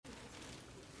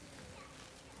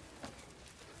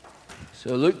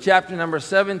So Luke chapter number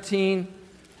 17,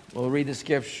 we'll read the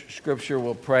scripture,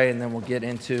 we'll pray, and then we'll get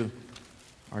into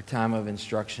our time of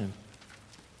instruction.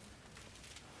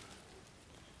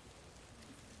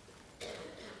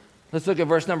 Let's look at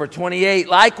verse number 28.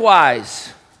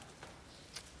 Likewise,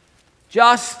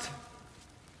 just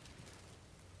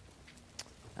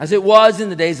as it was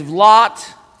in the days of Lot,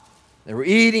 they were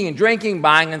eating and drinking,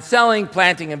 buying and selling,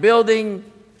 planting and building.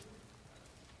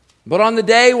 But on the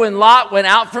day when Lot went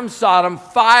out from Sodom,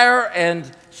 fire and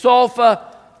sulfur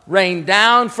rained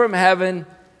down from heaven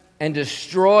and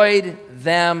destroyed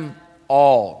them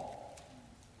all.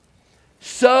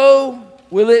 So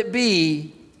will it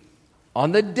be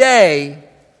on the day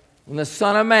when the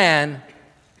Son of Man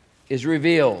is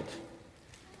revealed.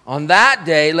 On that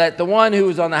day, let the one who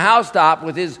is on the housetop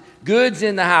with his goods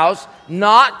in the house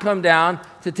not come down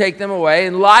to take them away,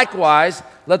 and likewise,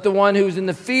 let the one who is in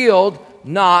the field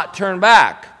not turn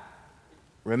back.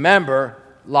 Remember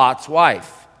Lot's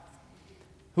wife.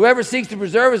 Whoever seeks to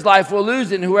preserve his life will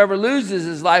lose it, and whoever loses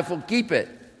his life will keep it.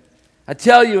 I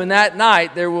tell you, in that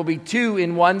night there will be two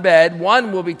in one bed.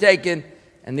 One will be taken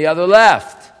and the other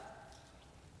left.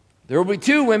 There will be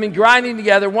two women grinding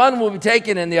together. One will be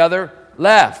taken and the other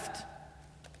left.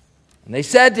 And they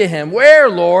said to him, "Where,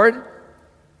 Lord?"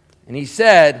 And he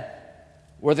said,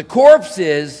 "Where the corpse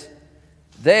is,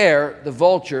 there the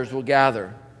vultures will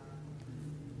gather."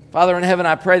 Father in heaven,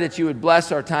 I pray that you would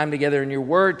bless our time together in your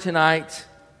word tonight.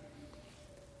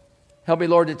 Help me,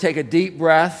 Lord, to take a deep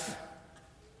breath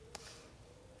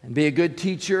and be a good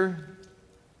teacher,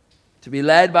 to be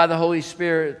led by the Holy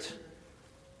Spirit,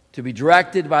 to be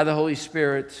directed by the Holy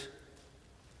Spirit,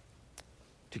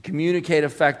 to communicate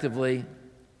effectively.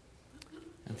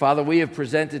 And Father, we have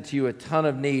presented to you a ton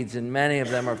of needs, and many of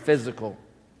them are physical.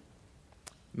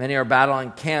 Many are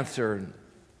battling cancer, and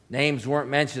names weren't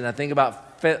mentioned. I think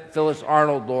about Phyllis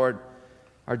Arnold, Lord,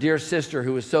 our dear sister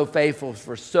who was so faithful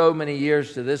for so many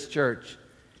years to this church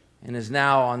and is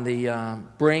now on the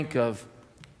brink of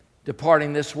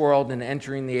departing this world and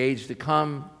entering the age to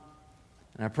come.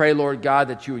 And I pray, Lord God,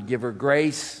 that you would give her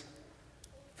grace,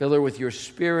 fill her with your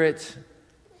Spirit,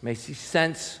 may she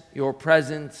sense your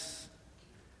presence.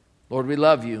 Lord, we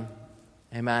love you.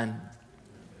 Amen.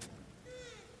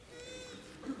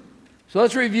 So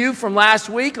let's review from last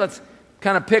week. Let's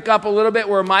kind of pick up a little bit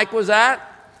where Mike was at.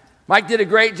 Mike did a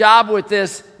great job with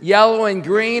this yellow and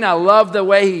green. I love the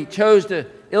way he chose to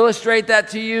illustrate that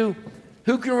to you.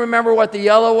 Who can remember what the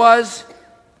yellow was?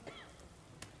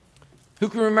 Who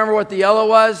can remember what the yellow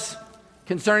was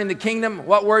concerning the kingdom?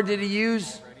 What word did he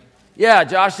use? Yeah,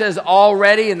 Josh says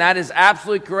already, and that is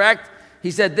absolutely correct.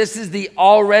 He said this is the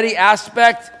already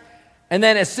aspect. And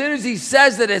then as soon as he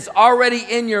says that it's already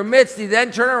in your midst, he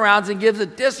then turns around and gives a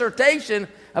dissertation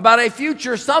about a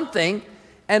future something.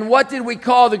 And what did we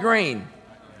call the green?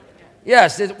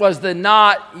 Yes, it was the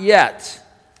not yet.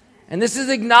 And this is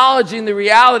acknowledging the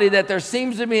reality that there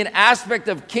seems to be an aspect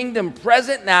of kingdom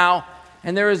present now,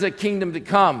 and there is a kingdom to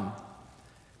come.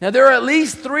 Now, there are at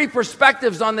least three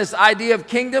perspectives on this idea of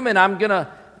kingdom, and I'm going to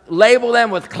label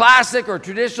them with classic or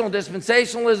traditional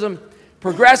dispensationalism,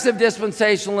 progressive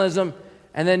dispensationalism,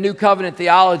 and then New Covenant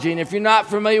theology. And if you're not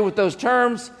familiar with those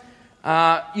terms,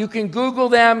 you can Google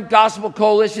them. Gospel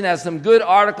Coalition has some good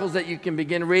articles that you can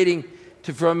begin reading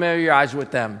to familiarize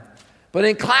with them. But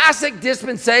in classic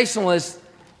dispensationalists,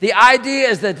 the idea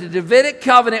is that the Davidic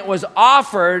covenant was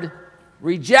offered,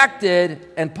 rejected,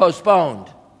 and postponed.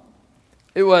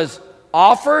 It was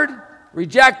offered,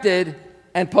 rejected,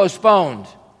 and postponed.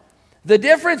 The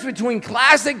difference between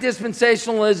classic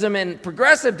dispensationalism and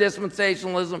progressive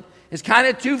dispensationalism is kind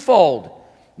of twofold.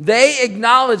 They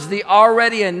acknowledge the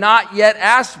already and not yet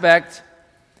aspect,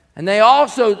 and they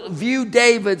also view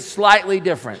David slightly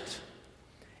different.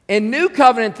 In New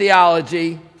Covenant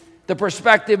theology, the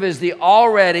perspective is the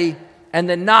already, and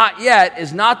the not yet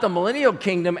is not the millennial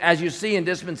kingdom as you see in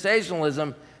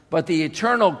dispensationalism, but the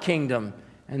eternal kingdom,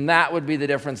 and that would be the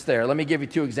difference there. Let me give you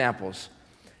two examples.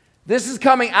 This is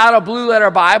coming out of Blue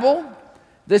Letter Bible.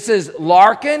 This is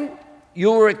Larkin.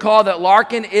 You'll recall that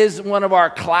Larkin is one of our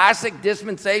classic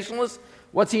dispensationalists.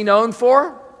 What's he known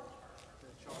for?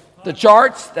 The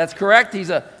charts. That's correct. He's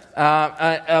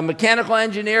a mechanical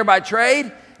engineer by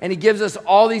trade, and he gives us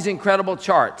all these incredible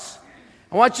charts.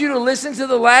 I want you to listen to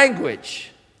the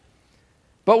language.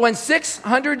 But when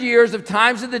 600 years of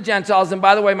times of the Gentiles, and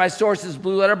by the way, my source is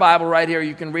Blue Letter Bible right here.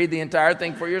 You can read the entire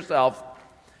thing for yourself.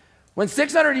 When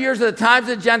 600 years of the times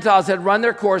of the Gentiles had run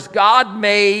their course, God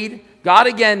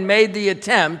again made the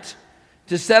attempt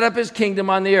to set up his kingdom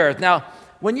on the earth. Now,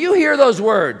 when you hear those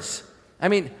words, I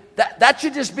mean, that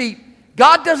should just be,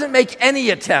 God doesn't make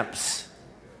any attempts.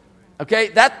 Okay,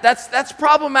 that's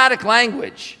problematic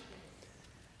language.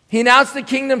 He announced the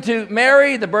kingdom to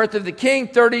Mary, the birth of the king.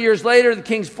 30 years later, the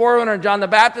king's forerunner, John the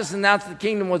Baptist, announced the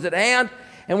kingdom was at hand.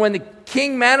 And when the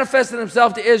king manifested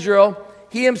himself to Israel,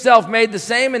 he himself made the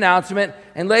same announcement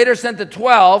and later sent the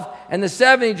 12 and the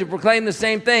 70 to proclaim the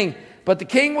same thing. But the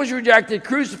king was rejected,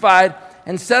 crucified,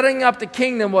 and setting up the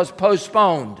kingdom was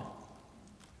postponed.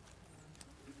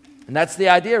 And that's the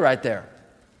idea right there.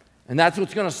 And that's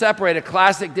what's going to separate a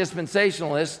classic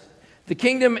dispensationalist. The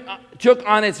kingdom took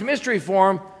on its mystery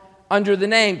form under the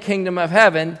name Kingdom of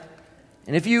Heaven.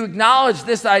 And if you acknowledge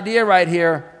this idea right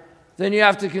here, then you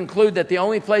have to conclude that the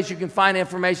only place you can find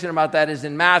information about that is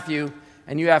in Matthew,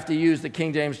 and you have to use the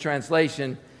King James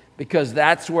translation because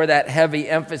that's where that heavy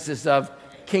emphasis of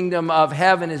Kingdom of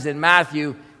Heaven is in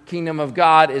Matthew, Kingdom of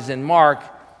God is in Mark.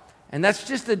 And that's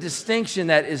just a distinction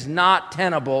that is not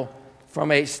tenable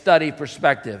from a study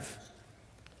perspective.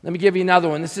 Let me give you another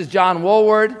one. This is John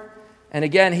Woolward. And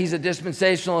again, he's a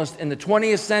dispensationalist in the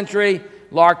 20th century.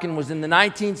 Larkin was in the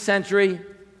 19th century.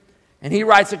 And he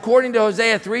writes, according to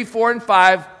Hosea 3, 4, and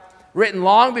 5, written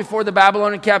long before the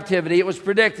Babylonian captivity, it was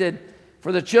predicted,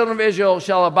 for the children of Israel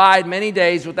shall abide many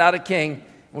days without a king,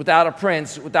 without a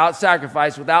prince, without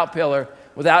sacrifice, without pillar,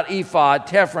 without ephod,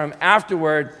 tephirim.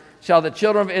 Afterward shall the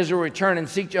children of Israel return and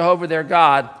seek Jehovah their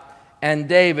God and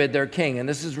David their king. And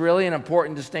this is really an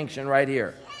important distinction right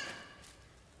here.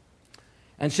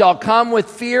 And shall come with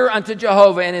fear unto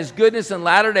Jehovah and his goodness in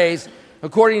latter days.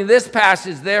 According to this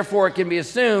passage, therefore, it can be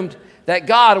assumed that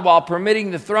God, while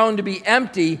permitting the throne to be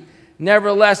empty,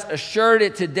 nevertheless assured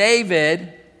it to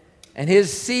David and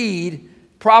his seed,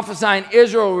 prophesying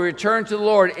Israel will return to the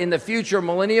Lord in the future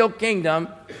millennial kingdom,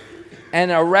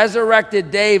 and a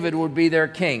resurrected David would be their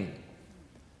king.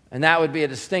 And that would be a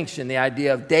distinction, the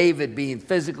idea of David being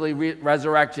physically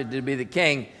resurrected to be the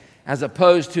king, as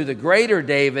opposed to the greater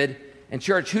David. And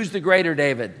church, who's the greater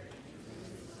David?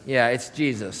 Yeah, it's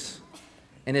Jesus.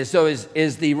 And is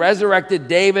the resurrected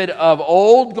David of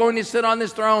old going to sit on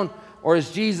this throne, or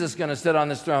is Jesus going to sit on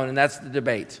this throne? And that's the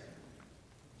debate.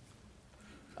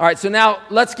 All right, so now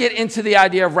let's get into the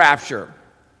idea of rapture.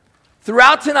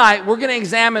 Throughout tonight, we're going to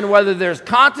examine whether there's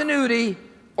continuity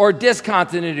or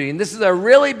discontinuity. And this is a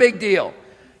really big deal.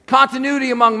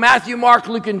 Continuity among Matthew, Mark,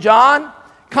 Luke, and John.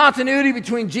 Continuity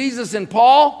between Jesus and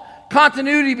Paul.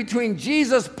 Continuity between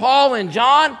Jesus, Paul, and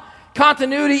John.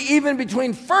 Continuity even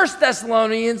between 1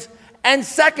 Thessalonians and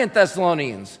 2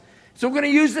 Thessalonians. So we're going to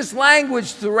use this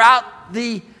language throughout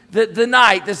the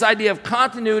night, this idea of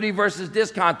continuity versus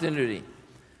discontinuity.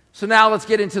 So now let's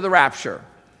get into the rapture.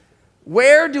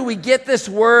 Where do we get this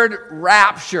word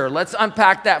rapture? Let's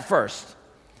unpack that first.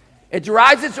 It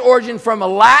derives its origin from a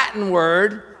Latin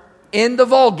word in the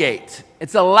Vulgate.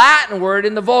 It's a Latin word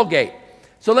in the Vulgate.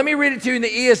 So let me read it to you in the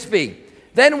ESV.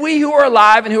 Then we who are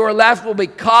alive and who are left will be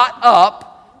caught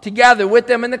up together with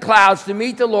them in the clouds to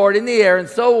meet the Lord in the air, and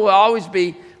so will always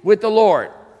be with the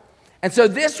Lord. And so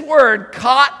this word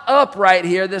caught up right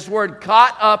here, this word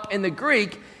caught up in the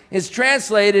Greek is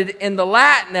translated in the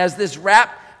Latin as this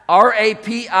R-A-P-I-E-M-U-R.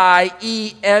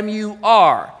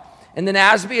 In the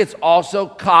NASB, it's also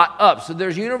caught up. So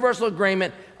there's universal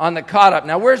agreement on the caught up.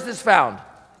 Now, where's this found?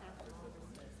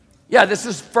 Yeah, this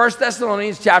is 1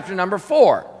 Thessalonians chapter number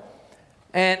 4.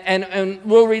 And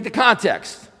we'll read the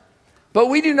context. But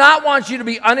we do not want you to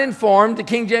be uninformed, the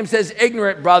King James says,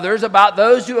 ignorant, brothers, about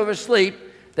those who are asleep,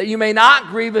 that you may not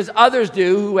grieve as others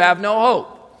do who have no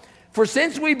hope. For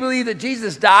since we believe that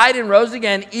Jesus died and rose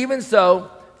again, even so,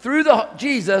 through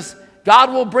Jesus,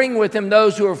 God will bring with him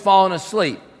those who have fallen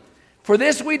asleep. For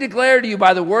this we declare to you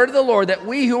by the word of the Lord, that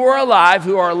we who are alive,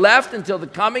 who are left until the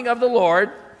coming of the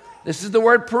Lord, this is the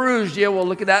word parousia, we'll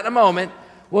look at that in a moment,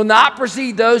 will not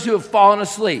precede those who have fallen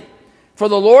asleep. For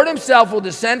the Lord himself will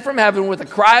descend from heaven with a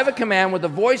cry of a command, with the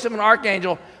voice of an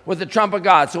archangel, with the trump of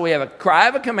God. So we have a cry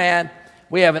of a command,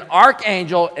 we have an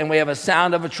archangel, and we have a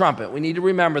sound of a trumpet. We need to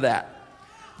remember that.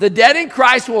 The dead in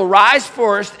Christ will rise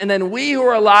first, and then we who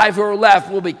are alive, who are left,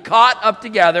 will be caught up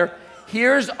together.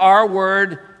 Here's our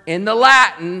word in the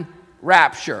Latin,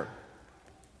 rapture.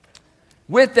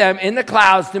 With them in the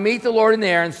clouds to meet the Lord in the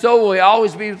air, and so will we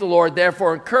always be with the Lord.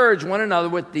 Therefore, encourage one another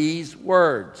with these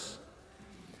words.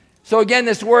 So again,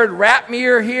 this word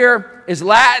rapmir here is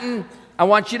Latin. I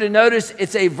want you to notice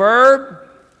it's a verb.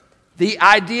 The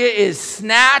idea is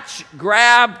snatch,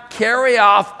 grab, carry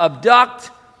off,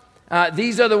 abduct.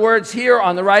 These are the words here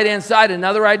on the right-hand side.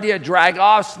 Another idea, drag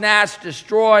off, snatch,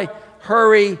 destroy,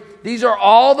 hurry. These are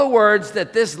all the words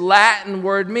that this Latin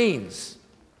word means.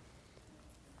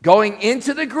 Going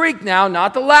into the Greek now,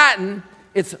 not the Latin,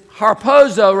 it's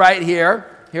harpozo right here.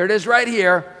 Here it is right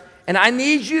here. And I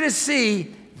need you to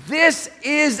see This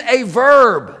is a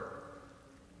verb.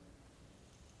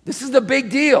 This is the big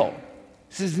deal.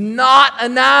 This is not a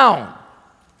noun.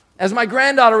 As my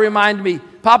granddaughter reminded me,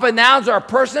 Papa, nouns are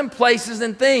person, places,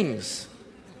 and things.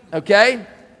 Okay?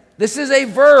 This is a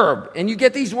verb. And you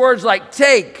get these words like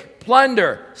take,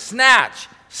 plunder, snatch,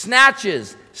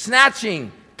 snatches,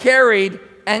 snatching, carried,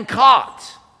 and caught.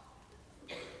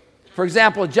 For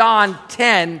example, John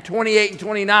 10, 28 and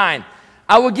 29.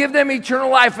 I will give them eternal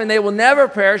life, and they will never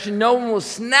perish, and no one will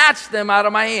snatch them out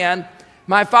of my hand.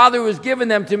 My Father who has given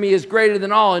them to me is greater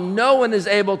than all, and no one is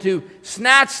able to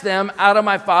snatch them out of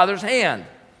my Father's hand.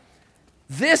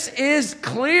 This is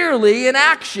clearly an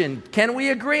action. Can we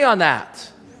agree on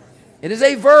that? It is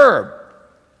a verb.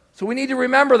 So we need to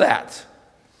remember that.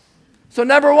 So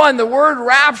number one, the word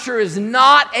rapture is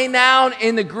not a noun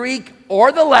in the Greek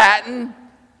or the Latin.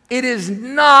 It is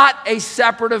not a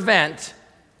separate event.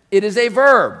 It is a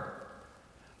verb.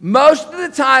 Most of the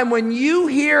time when you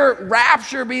hear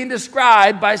rapture being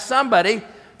described by somebody,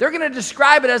 they're going to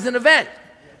describe it as an event.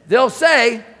 They'll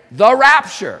say, the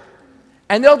rapture.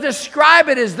 And they'll describe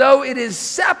it as though it is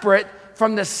separate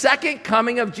from the second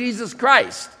coming of Jesus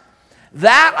Christ.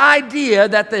 That idea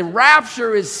that the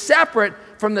rapture is separate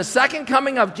from the second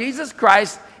coming of Jesus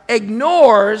Christ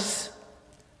ignores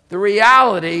the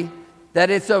reality that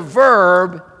it's a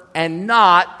verb and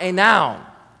not a noun.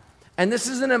 And this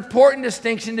is an important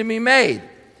distinction to be made.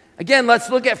 Again, let's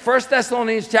look at 1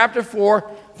 Thessalonians chapter 4,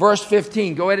 verse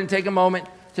 15. Go ahead and take a moment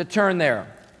to turn there.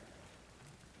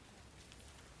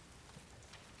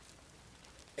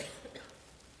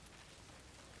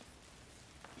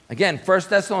 Again, 1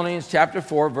 Thessalonians chapter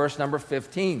 4, verse number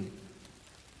 15.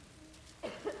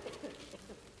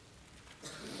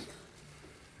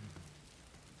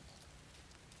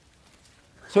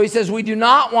 So he says, we do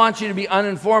not want you to be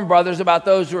uninformed, brothers, about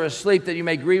those who are asleep, that you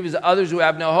may grieve as others who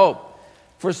have no hope.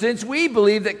 For since we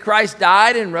believe that Christ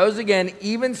died and rose again,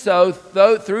 even so,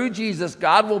 through Jesus,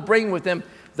 God will bring with him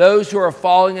those who are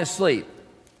falling asleep.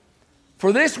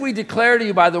 For this we declare to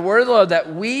you by the word of the Lord,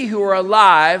 that we who are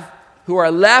alive, who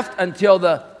are left until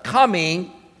the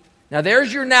coming. Now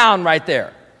there's your noun right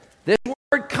there. This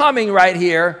word coming right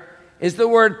here is the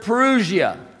word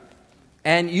parousia.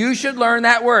 And you should learn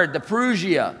that word, the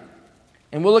parousia.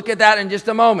 And we'll look at that in just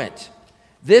a moment.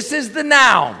 This is the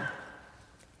noun.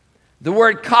 The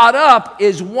word caught up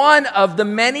is one of the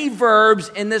many verbs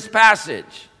in this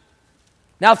passage.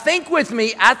 Now think with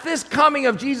me, at this coming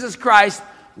of Jesus Christ,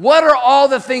 what are all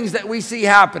the things that we see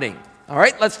happening? All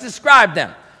right, let's describe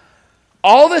them.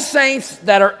 All the saints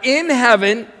that are in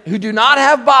heaven who do not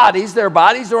have bodies, their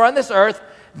bodies are on this earth,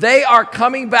 they are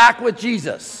coming back with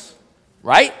Jesus,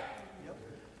 right?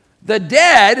 The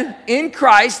dead in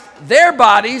Christ, their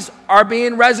bodies are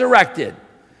being resurrected.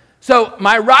 So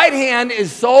my right hand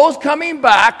is souls coming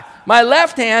back. My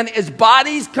left hand is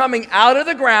bodies coming out of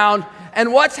the ground.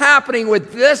 And what's happening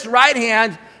with this right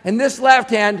hand and this left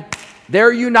hand?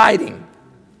 They're uniting.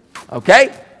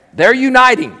 Okay? They're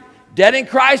uniting. Dead in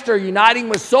Christ are uniting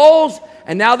with souls,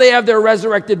 and now they have their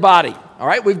resurrected body. All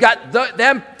right? We've got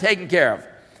them taken care of.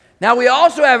 Now we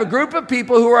also have a group of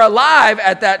people who are alive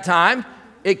at that time.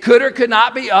 It could or could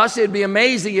not be us. It'd be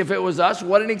amazing if it was us.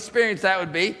 What an experience that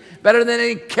would be. Better than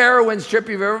any Carowinds trip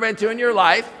you've ever been to in your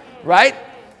life, right?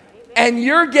 And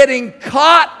you're getting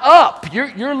caught up.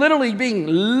 You're literally being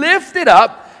lifted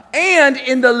up. And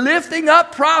in the lifting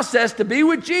up process to be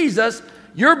with Jesus,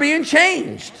 you're being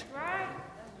changed.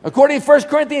 According to 1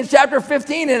 Corinthians chapter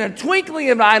 15, in a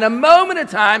twinkling of an eye, in a moment of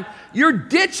time, you're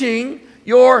ditching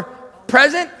your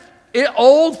present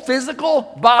old physical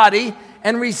body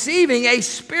and receiving a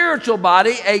spiritual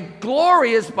body, a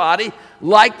glorious body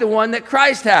like the one that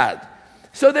Christ had.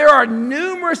 So there are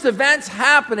numerous events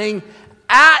happening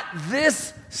at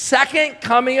this second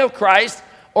coming of Christ,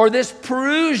 or this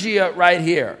parousia right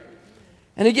here.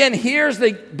 And again, here's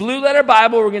the blue letter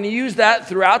Bible. We're going to use that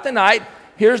throughout the night.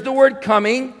 Here's the word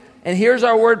coming, and here's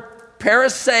our word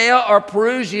parousia or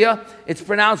parousia. It's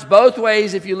pronounced both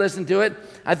ways if you listen to it.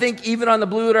 I think even on the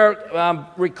blue letter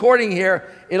recording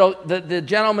here, the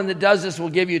gentleman that does this will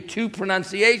give you two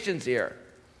pronunciations here.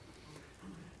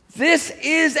 This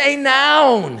is a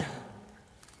noun.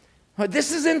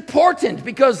 This is important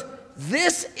because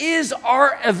this is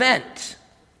our event.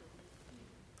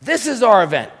 This is our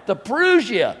event. The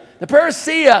parousia, the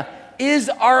parousia is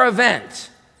our event.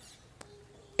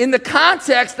 In the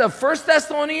context of 1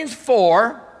 Thessalonians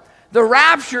 4, the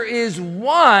rapture is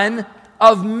one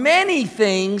of many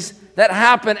things that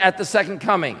happen at the second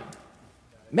coming.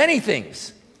 Many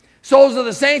things. Souls of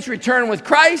the saints return with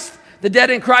Christ. The dead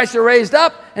in Christ are raised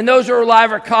up, and those who are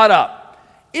alive are caught up.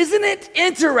 Isn't it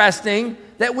interesting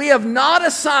that we have not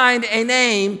assigned a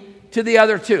name to the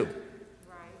other two.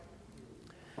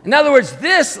 In other words,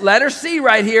 this letter C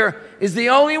right here is the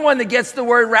only one that gets the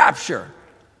word rapture.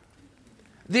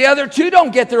 The other two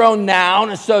don't get their own noun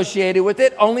associated with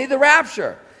it, only the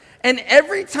rapture. And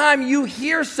every time you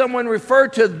hear someone refer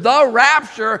to the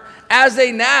rapture as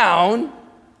a noun,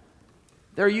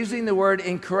 they're using the word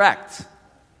incorrect.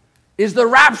 Is the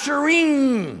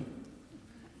rapturing,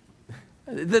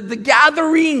 the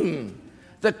gathering,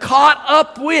 the caught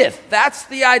up with. That's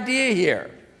the idea here.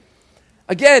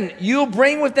 Again, you'll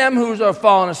bring with them who are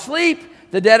fallen asleep,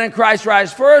 the dead in Christ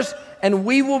rise first, and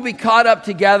we will be caught up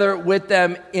together with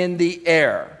them in the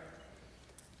air.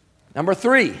 Number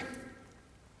 3,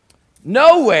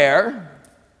 nowhere,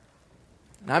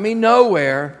 and I mean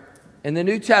nowhere, in the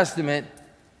New Testament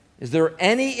is there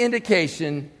any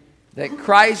indication that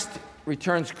Christ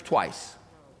returns twice.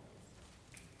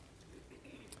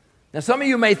 Now some of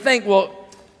you may think, well,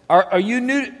 are you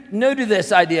new to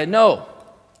this idea? No.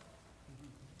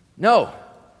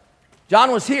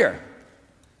 John was here.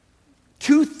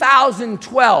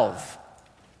 2012.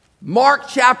 Mark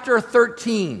chapter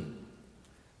 13.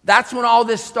 That's when all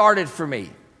this started for me.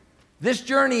 This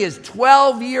journey is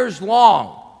 12 years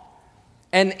long.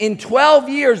 And in 12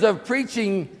 years of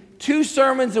preaching 2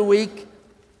 sermons a week,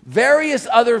 various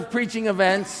other preaching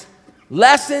events,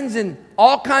 lessons in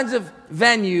all kinds of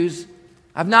venues,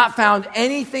 I've not found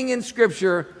anything in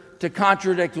Scripture to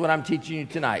contradict what I'm teaching you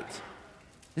tonight.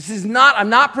 I'm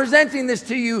not presenting this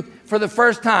to you for the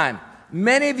first time.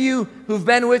 Many of you who've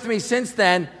been with me since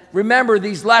then remember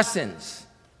these lessons.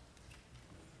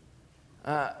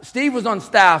 Steve was on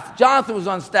staff. Jonathan was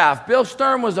on staff. Bill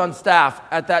Sturm was on staff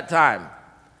at that time.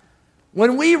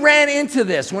 When I ran into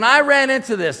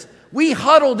this, we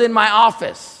huddled in my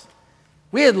office.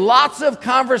 We had lots of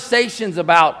conversations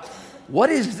about, what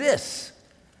is this?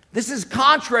 This is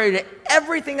contrary to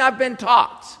everything I've been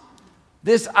taught.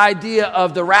 This idea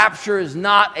of the rapture is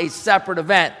not a separate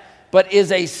event, but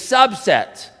is a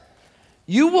subset.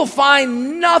 You will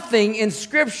find nothing in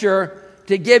Scripture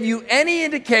to give you any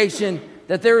indication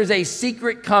that there is a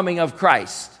secret coming of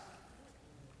Christ.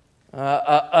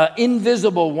 An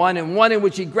invisible one, and one in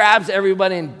which he grabs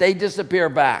everybody and they disappear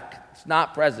back. It's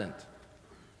not present.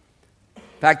 In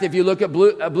fact, if you look at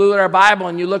Blue Letter Bible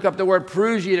and you look up the word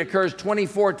Perusia, it occurs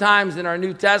 24 times in our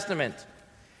New Testament.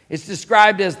 It's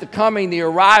described as the coming, the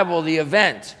arrival, the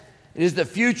event. It is the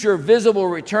future visible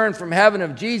return from heaven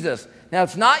of Jesus. Now,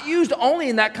 it's not used only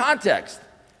in that context.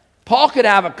 Paul could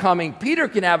have a coming. Peter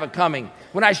can have a coming.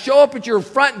 When I show up at your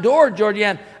front door,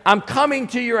 Georgianne, I'm coming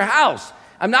to your house.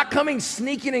 I'm not coming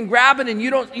sneaking and grabbing and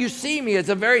you see me. It's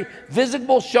a very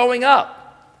visible showing up.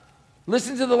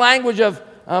 Listen to the language of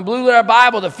Blue Letter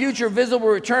Bible, the future visible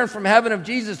return from heaven of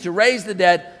Jesus to raise the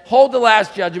dead, hold the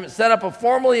last judgment, set up a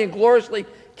formally and gloriously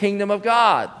kingdom of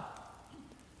God.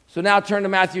 So now turn to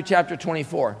Matthew chapter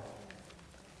 24.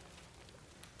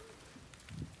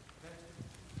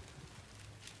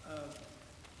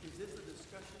 Is this a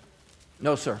discussion?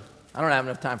 No, sir. I don't have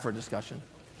enough time for a discussion.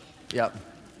 Yep.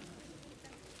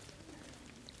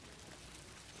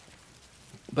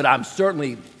 But I'm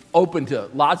certainly open to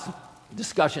lots of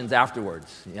discussions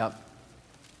afterwards. Yep.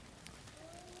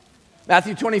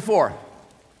 Matthew 24.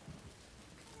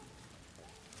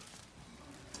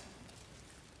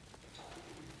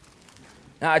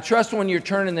 Now, I trust when you're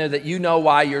turning there that you know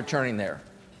why you're turning there.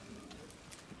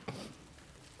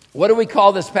 What do we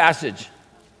call this passage?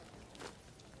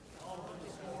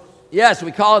 Yes,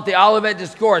 we call it the Olivet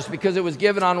Discourse because it was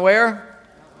given on where?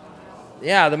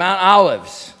 Yeah, the Mount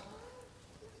Olives.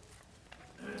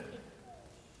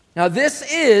 Now, this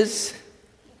is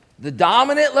the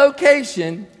dominant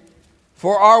location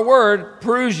for our word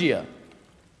Perusia.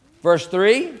 Verse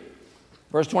 3,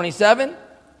 verse 27,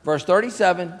 verse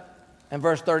 37, and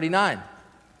verse 39.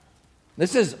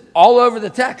 This is all over the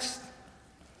text.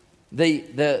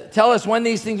 Tell us when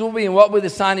these things will be and what will be the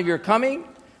sign of your coming.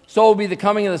 So will be the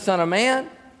coming of the Son of Man.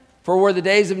 For where the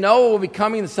days of Noah will be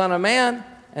coming the Son of Man,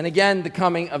 and again the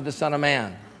coming of the Son of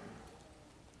Man.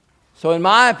 So in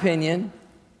my opinion,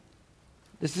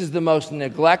 this is the most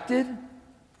neglected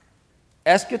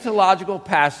eschatological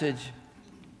passage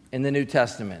in the New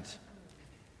Testament,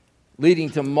 leading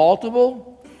to multiple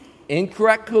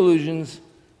incorrect conclusions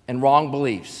and wrong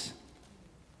beliefs.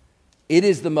 It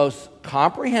is the most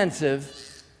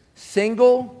comprehensive,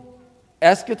 single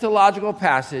eschatological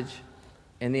passage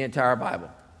in the entire Bible.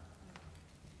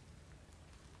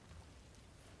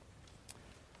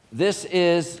 This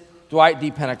is Dwight D.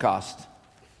 Pentecost.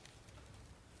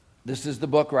 This is the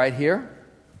book right here.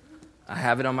 I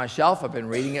have it on my shelf. I've been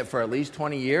reading it for at least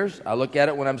 20 years. I look at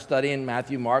it when I'm studying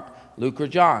Matthew, Mark, Luke, or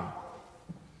John.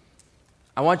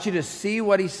 I want you to see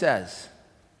what he says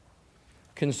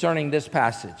concerning this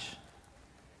passage.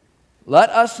 Let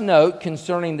us note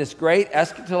concerning this great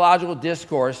eschatological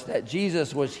discourse that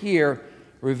Jesus was here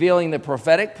revealing the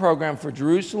prophetic program for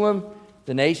Jerusalem,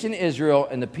 the nation Israel,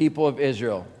 and the people of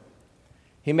Israel.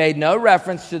 He made no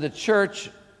reference to the church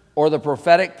or the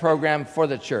prophetic program for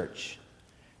the church.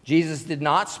 Jesus did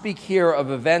not speak here of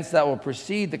events that will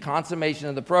precede the consummation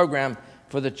of the program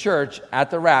for the church at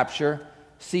the rapture.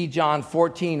 See John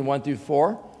 14, 1 through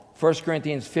 4, 1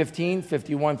 Corinthians 15,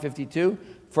 51, 52,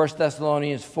 1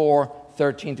 Thessalonians 4,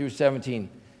 13 through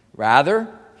 17. Rather,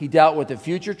 he dealt with the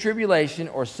future tribulation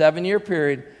or 7-year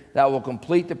period that will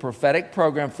complete the prophetic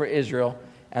program for Israel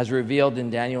as revealed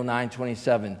in Daniel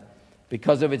 9:27.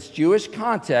 Because of its Jewish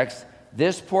context,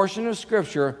 this portion of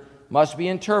Scripture must be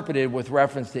interpreted with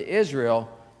reference to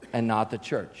Israel and not the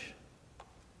church.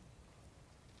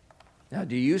 Now,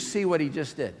 do you see what he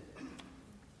just did?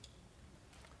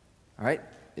 All right?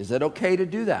 Is it okay to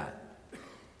do that?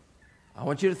 I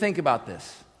want you to think about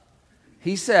this.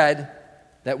 He said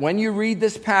that when you read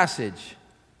this passage,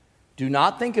 do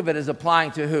not think of it as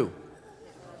applying to who?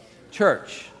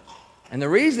 Church. And the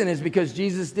reason is because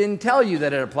Jesus didn't tell you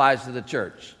that it applies to the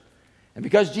church. And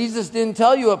because Jesus didn't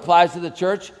tell you it applies to the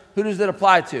church, who does it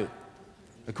apply to?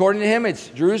 According to him, it's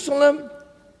Jerusalem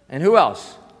and who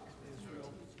else?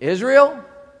 Israel?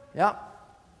 Yeah.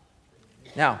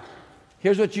 Now,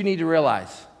 here's what you need to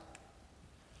realize.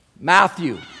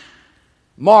 Matthew,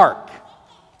 Mark,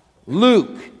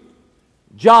 Luke,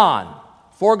 John,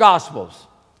 4 Gospels.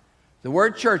 The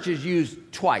word church is used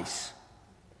twice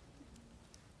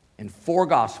in 4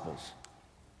 Gospels.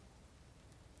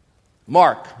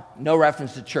 Mark, no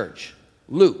reference to church.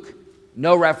 Luke,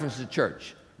 no reference to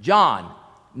church. John,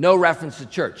 no reference to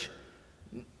church.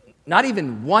 Not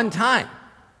even one time.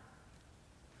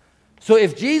 So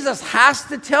if Jesus has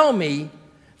to tell me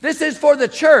this is for the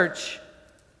church,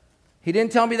 he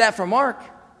didn't tell me that for Mark.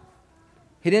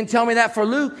 He didn't tell me that for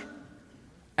Luke.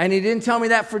 And he didn't tell me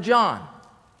that for John.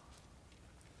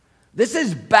 This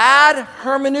is bad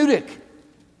hermeneutic.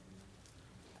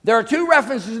 There are 2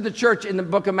 references to the church in the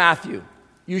book of Matthew.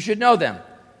 You should know them.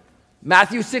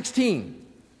 Matthew 16.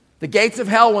 The gates of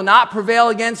hell will not prevail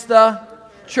against the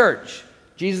church.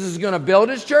 Jesus is going to build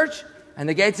his church, and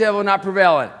the gates of hell will not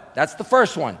prevail in it. That's the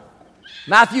first one.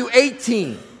 Matthew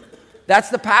 18. That's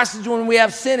the passage when we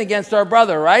have sin against our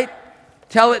brother, right?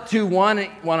 Tell it to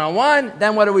one-on-one.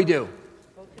 Then what do?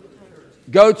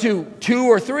 Go to 2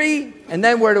 or 3, and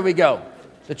then where do we go?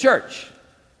 The church.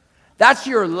 That's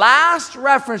your last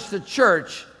reference to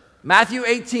church, Matthew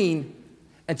 18,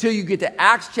 until you get to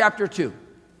Acts chapter 2.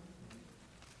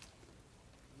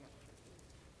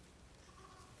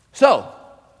 So,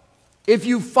 if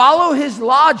you follow his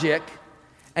logic,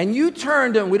 and you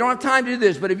turn to, we don't have time to do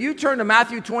this, but if you turn to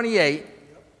Matthew 28,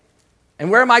 and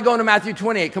where am I going to Matthew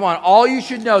 28? Come on, all you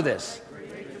should know this.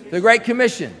 The Great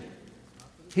Commission.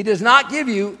 He does not give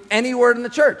you any word in the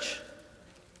church.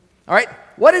 All right?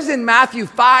 What is in Matthew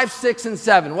 5, 6, and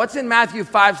 7? What's in Matthew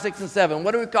 5, 6, and 7?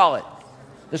 What do we call it?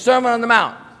 The Sermon on the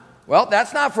Mount. Well,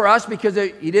 that's not for us because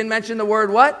he didn't mention the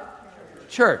word what?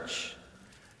 Church.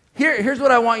 Here's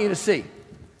what I want you to see.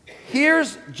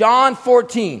 Here's John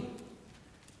 14.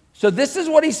 So this is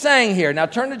what he's saying here. Now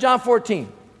turn to John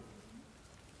 14.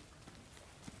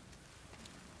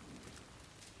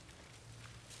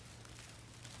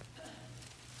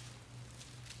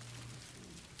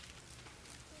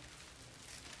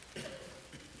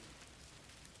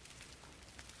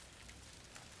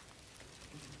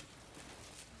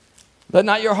 Let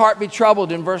not your heart be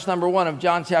troubled in verse number 1 of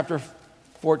John chapter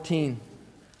 14.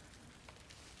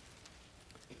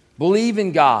 Believe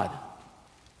in God.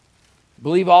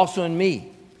 Believe also in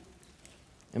me.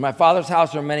 In my Father's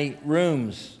house are many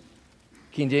rooms.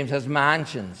 King James has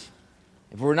mansions.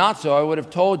 If it were not so, I would have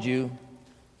told you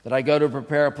that I go to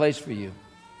prepare a place for you.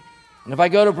 And if I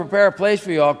go to prepare a place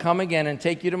for you, I'll come again and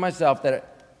take you to myself,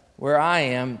 that where I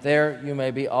am, there you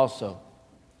may be also.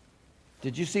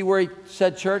 Did you see where he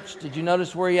said church? Did you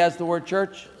notice where he has the word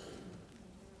church?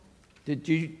 Did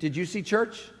you see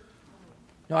church?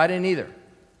 No, I didn't either.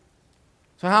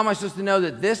 So how am I supposed to know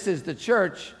that this is the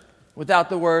church without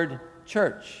the word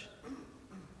church?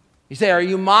 You say, are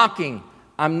you mocking?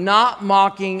 I'm not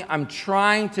mocking. I'm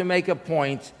trying to make a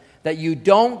point that you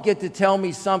don't get to tell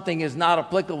me something is not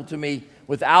applicable to me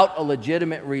without a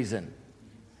legitimate reason.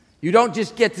 You don't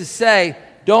just get to say,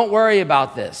 don't worry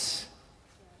about this.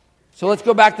 So let's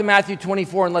go back to Matthew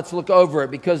 24 and let's look over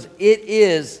it because it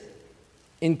is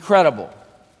incredible.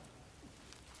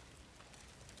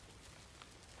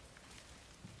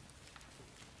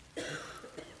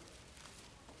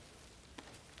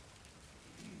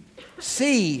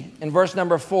 See, in verse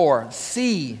number 4,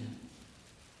 see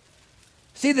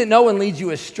that no one leads you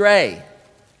astray.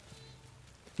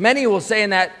 Many will say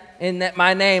in that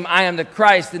my name, I am the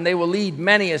Christ, and they will lead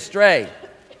many astray.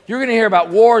 You're going to hear about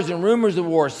wars and rumors of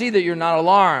wars. See that you're not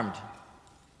alarmed.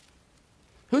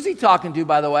 Who's he talking to,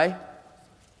 by the way?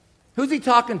 Who's he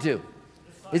talking to?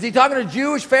 Is he talking to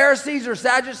Jewish Pharisees or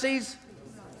Sadducees?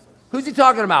 Who's he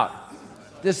talking about?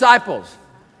 Disciples.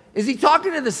 Is he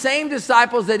talking to the same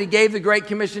disciples that he gave the Great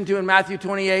Commission to in Matthew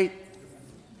 28?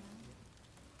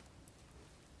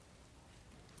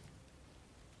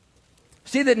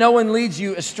 See that no one leads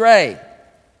you astray.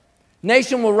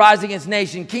 Nation will rise against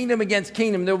nation, kingdom against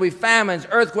kingdom. There will be famines,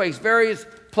 earthquakes, various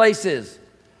places.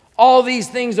 All these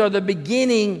things are the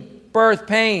beginning birth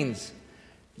pains.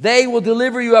 They will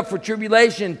deliver you up for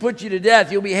tribulation, put you to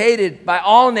death. You'll be hated by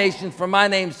all nations for my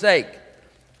name's sake.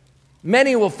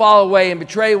 Many will fall away and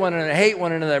betray one another, hate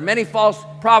one another. Many false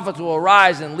prophets will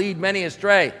arise and lead many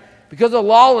astray. Because of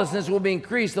lawlessness will be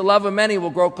increased, the love of many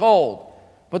will grow cold.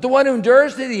 But the one who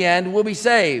endures to the end will be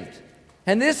saved.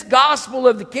 And this gospel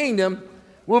of the kingdom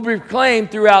will be proclaimed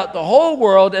throughout the whole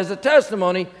world as a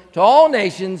testimony to all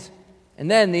nations, and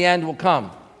then the end will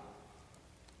come.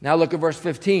 Now look at verse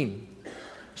 15.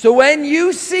 So when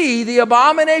you see the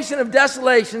abomination of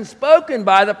desolation spoken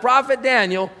by the prophet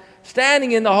Daniel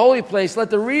standing in the holy place, let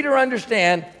the reader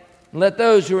understand, and let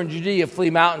those who are in Judea flee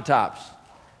mountaintops.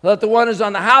 Let the one who's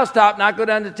on the housetop not go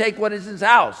down to take what is his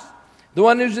house. The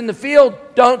one who's in the field,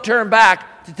 don't turn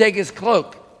back to take his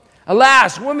cloak.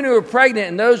 Alas, women who are pregnant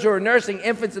and those who are nursing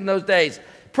infants in those days,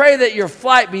 pray that your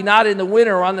flight be not in the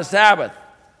winter or on the Sabbath.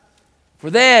 For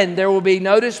then there will be,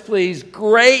 notice please,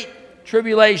 great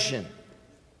tribulation.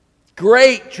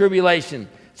 Great tribulation,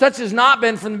 such has not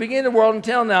been from the beginning of the world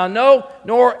until now, no,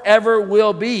 nor ever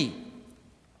will be.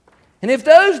 And if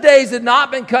those days had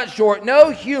not been cut short, no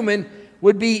human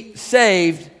would be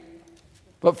saved.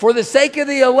 But for the sake of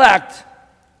the elect,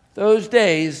 those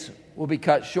days will be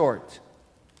cut short.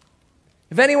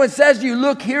 If anyone says to you,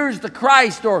 look, here's the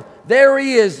Christ, or there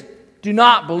he is, do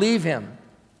not believe him.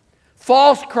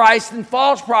 False Christs and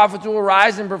false prophets will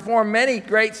arise and perform many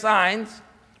great signs,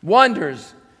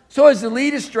 wonders, so as to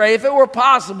lead astray, if it were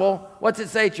possible, what's it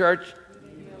say, church?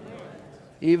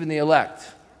 Even the elect.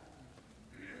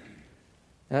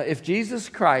 Now, if Jesus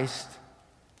Christ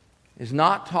is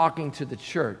not talking to the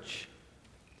church,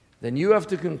 then you have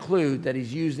to conclude that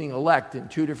he's using elect in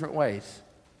two different ways.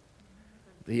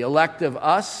 The elect of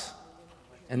us,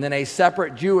 and then a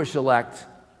separate Jewish elect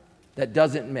that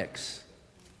doesn't mix.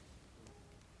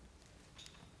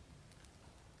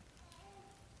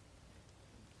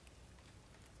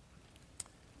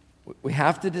 We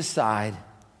have to decide,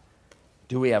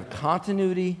 do we have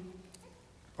continuity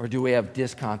or do we have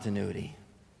discontinuity?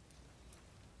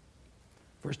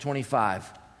 Verse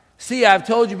 25. See, I've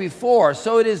told you before,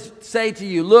 so it is say to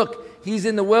you, look, he's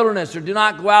in the wilderness, or do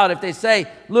not go out. If they say,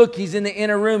 look, he's in the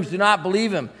inner rooms, do not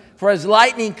believe him. For as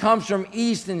lightning comes from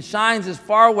east and shines as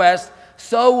far west,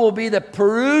 so will be the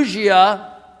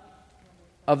parousia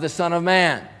of the Son of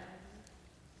Man.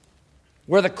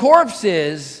 Where the corpse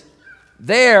is,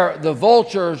 there the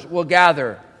vultures will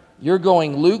gather. You're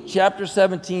going Luke chapter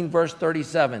 17, verse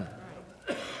 37.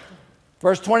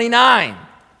 Verse 29.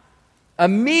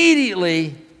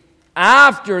 Immediately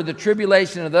after the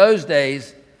tribulation of those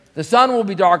days, the sun will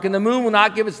be darkened, the moon will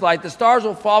not give its light, the stars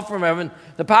will fall from heaven,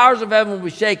 the powers of heaven will be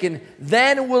shaken.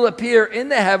 Then will appear in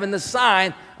the heaven the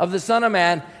sign of the Son of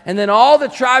Man, and then all the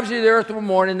tribes of the earth will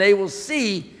mourn, and they will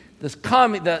see the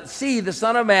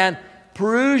Son of Man,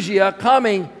 Parousia,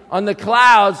 coming on the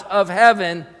clouds of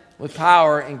heaven with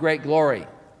power and great glory.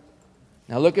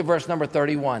 Now look at verse number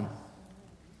 31.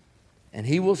 And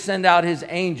he will send out his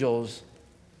angels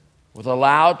with a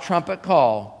loud trumpet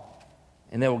call,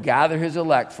 and they will gather his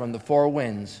elect from the four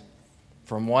winds,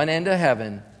 from one end of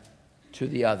heaven to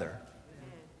the other.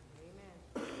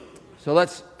 So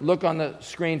let's look on the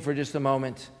screen for just a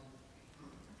moment.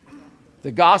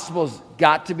 The gospel's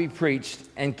got to be preached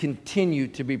and continue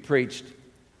to be preached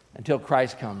until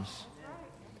Christ comes.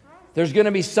 There's going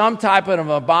to be some type of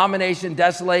abomination,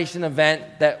 desolation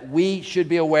event that we should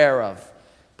be aware of.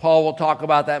 Paul will talk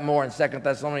about that more in 2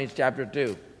 Thessalonians chapter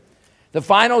 2. The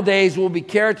final days will be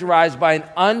characterized by an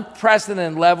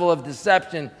unprecedented level of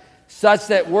deception, such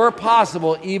that were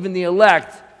possible, even the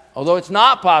elect, although it's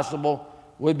not possible,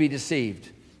 would be deceived.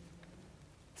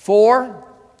 4,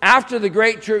 after the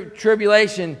great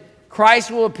tribulation,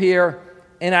 Christ will appear,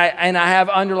 and I have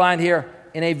underlined here,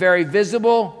 in a very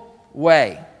visible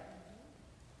way.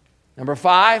 Number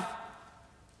 5,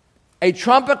 a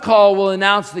trumpet call will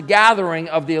announce the gathering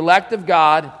of the elect of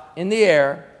God in the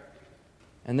air.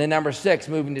 And then number 6,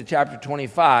 moving to chapter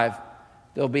 25,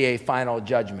 there'll be a final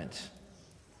judgment.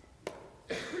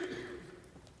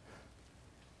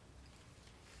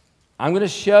 I'm going to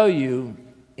show you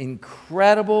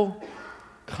incredible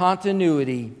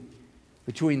continuity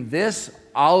between this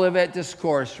Olivet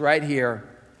discourse right here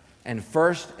and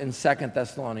 1st and 2nd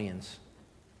Thessalonians.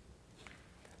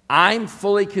 I'm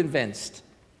fully convinced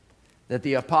that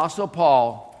the Apostle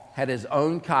Paul had his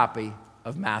own copy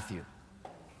of Matthew.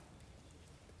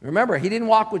 Remember, he didn't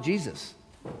walk with Jesus,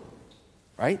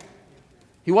 right?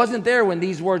 He wasn't there when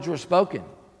these words were spoken.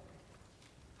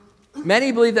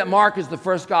 Many believe that Mark is the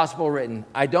first gospel written.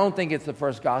 I don't think it's the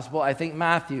first gospel. I think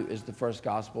Matthew is the first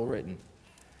gospel written.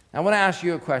 Now, I want to ask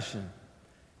you a question.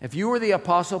 If you were the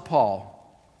Apostle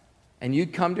Paul and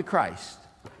you'd come to Christ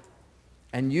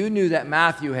and you knew that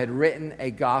Matthew had written a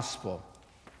gospel,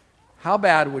 how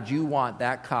bad would you want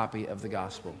that copy of the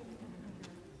gospel?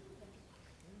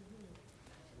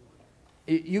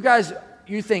 You guys,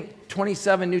 you think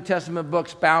 27 New Testament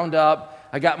books bound up.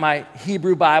 I got my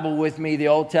Hebrew Bible with me, the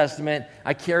Old Testament.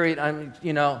 I carry it,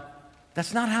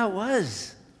 That's not how it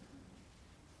was.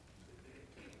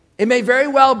 It may very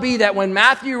well be that when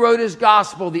Matthew wrote his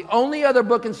gospel, the only other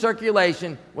book in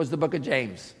circulation was the book of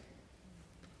James.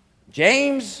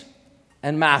 James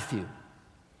and Matthew.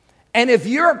 And if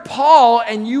you're Paul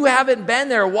and you haven't been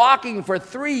there walking for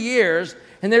 3 years,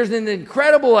 and there's an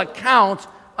incredible account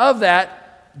of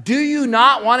that, do you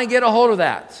not want to get a hold of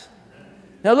that?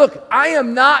 Now look, I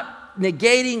am not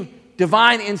negating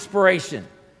divine inspiration.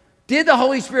 Did the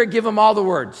Holy Spirit give them all the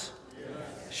words?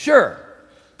 Yes. Sure.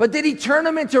 But did he turn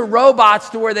them into robots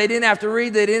to where they didn't have to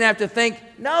read, they didn't have to think?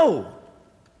 No.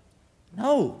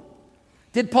 No.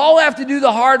 Did Paul have to do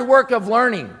the hard work of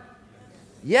learning?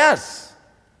 Yes.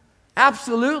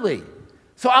 Absolutely.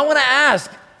 So I want to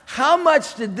ask, how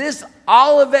much did this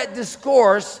Olivet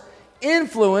discourse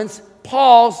influence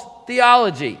Paul's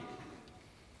theology?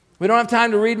 We don't have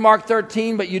time to read Mark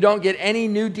 13, but you don't get any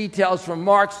new details from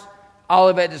Mark's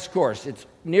Olivet discourse. It's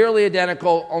nearly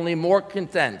identical, only more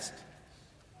condensed.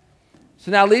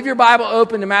 So now leave your Bible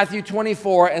open to Matthew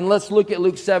 24, and let's look at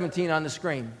Luke 17 on the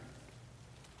screen.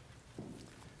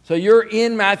 So you're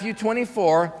in Matthew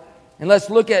 24, and let's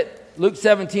look at Luke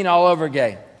 17 all over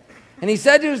again. And he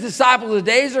said to his disciples, the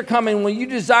days are coming when you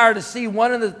desire to see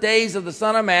one of the days of the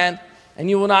Son of Man, and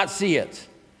you will not see it.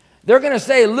 They're going to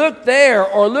say, look there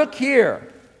or look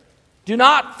here. Do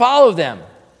not follow them.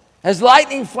 As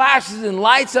lightning flashes and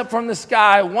lights up from the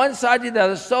sky, one side to the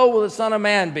other, so will the Son of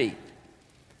Man be.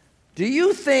 Do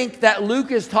you think that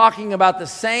Luke is talking about the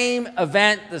same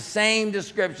event, the same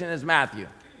description as Matthew?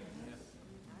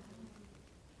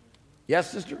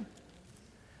 Yes, sister?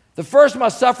 The first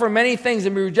must suffer many things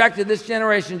and be rejected this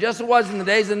generation, just as it was in the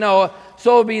days of Noah,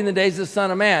 so it will be in the days of the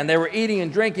Son of Man. They were eating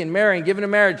and drinking, marrying, giving in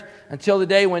marriage, until the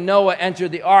day when Noah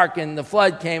entered the ark and the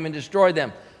flood came and destroyed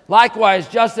them. Likewise,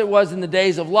 just as it was in the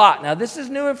days of Lot. Now, this is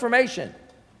new information.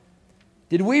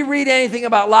 Did we read anything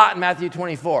about Lot in Matthew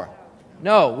 24?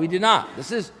 No, we did not.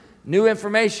 This is new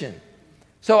information.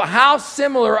 So how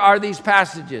similar are these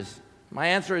passages? My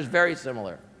answer is very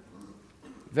similar.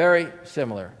 Very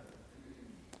similar.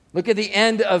 Look at the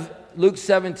end of Luke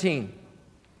 17.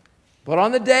 But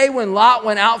on the day when Lot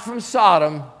went out from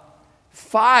Sodom,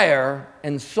 fire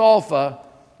and sulfur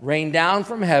rained down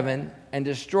from heaven and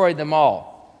destroyed them all.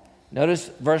 Notice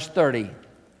verse 30.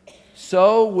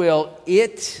 So will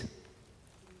it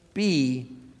be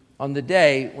on the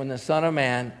day when the Son of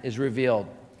Man is revealed.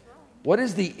 What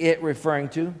is the it referring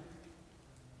to?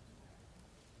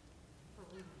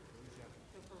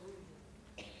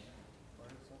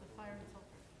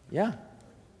 Yeah.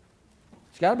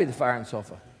 It's got to be the fire and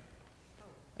sulfur.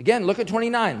 Again, look at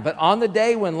 29. But on the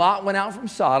day when Lot went out from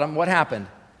Sodom, what happened?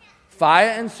 Fire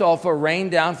and sulfur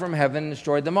rained down from heaven and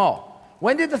destroyed them all.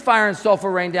 When did the fire and sulfur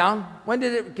rain down? When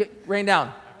did it rain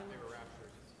down?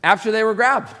 After they were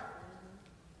grabbed.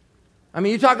 I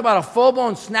mean, you talk about a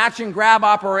full-blown snatch and grab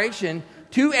operation.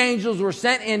 2 angels were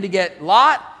sent in to get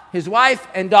Lot, his wife,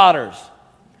 and daughters.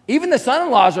 Even the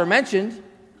son-in-laws are mentioned.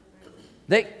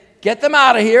 They get them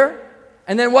out of here.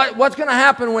 And then what's going to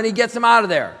happen when he gets them out of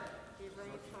there?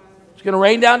 It's going to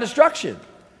rain down destruction.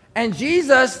 And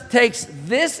Jesus takes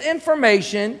this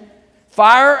information,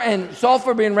 fire and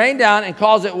sulfur being rained down, and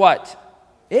calls it what?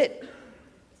 It.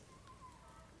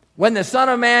 When the Son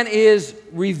of Man is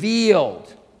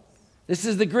revealed. This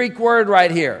is the Greek word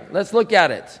right here. Let's look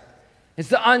at it. It's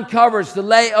to uncover, it's to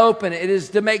lay open. It is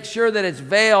to make sure that it's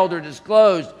veiled or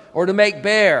disclosed or to make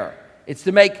bare. It's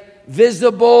to make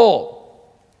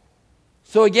visible.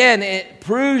 So again,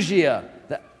 Perusia,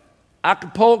 the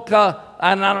Acapulco,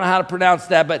 I don't know how to pronounce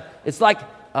that, but it's like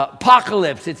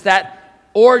apocalypse. It's that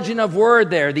origin of word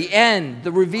there, the end,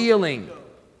 the revealing.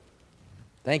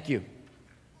 Thank you.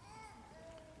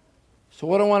 So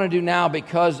what I want to do now,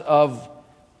 because of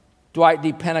Dwight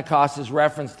D. Pentecost's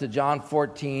reference to John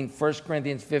 14, 1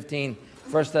 Corinthians 15,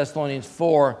 1 Thessalonians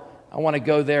 4, I want to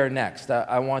go there next.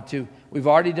 We've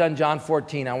already done John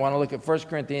 14. I want to look at 1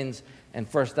 Corinthians and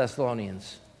 1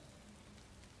 Thessalonians.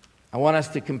 I want us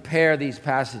to compare these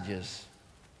passages.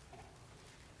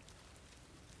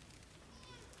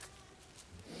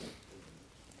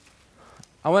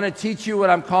 I want to teach you what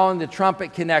I'm calling the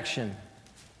trumpet connection.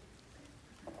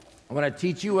 I want to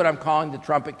teach you what I'm calling the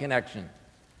trumpet connection.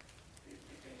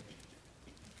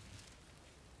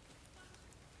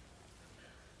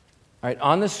 All right,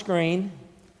 on the screen,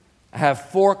 I have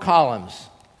 4 columns.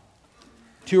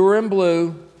 2 are in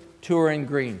blue, 2 are in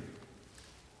green.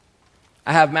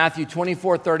 I have Matthew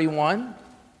 24:31.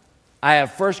 I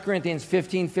have 1 Corinthians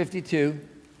 15:52.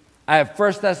 I have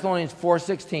 1 Thessalonians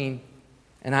 4:16.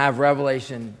 And I have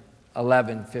Revelation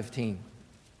 11:15.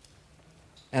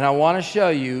 And I want to show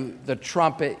you the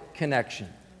trumpet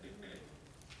connection.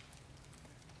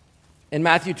 In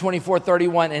Matthew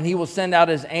 24:31, and he will send out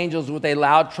his angels with a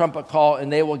loud trumpet call,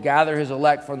 and they will gather his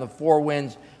elect from the 4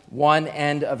 winds, one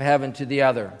end of heaven to the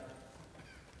other.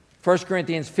 1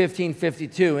 Corinthians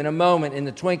 15:52, in a moment, in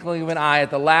the twinkling of an eye, at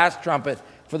the last trumpet,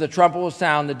 for the trumpet will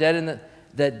sound,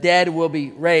 the dead will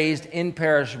be raised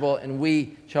imperishable, and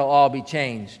we shall all be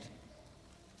changed.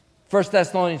 1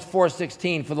 Thessalonians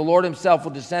 4:16, for the Lord himself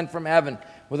will descend from heaven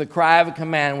with a cry of a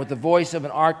command, with the voice of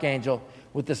an archangel,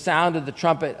 with the sound of the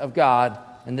trumpet of God,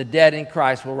 and the dead in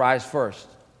Christ will rise first.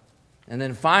 And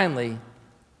then finally,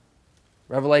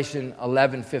 Revelation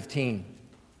 11:15.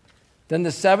 Then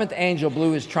the 7th angel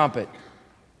blew his trumpet,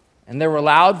 and there were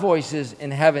loud voices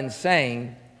in heaven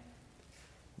saying,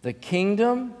 the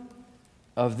kingdom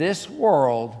of this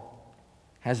world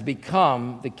has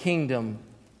become the kingdom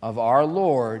of our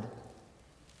Lord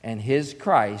and his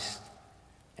Christ,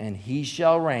 and he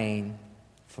shall reign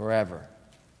forever.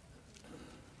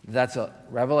 That's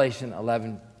Revelation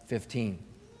 11:15.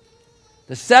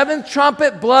 The 7th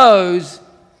trumpet blows,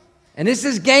 and this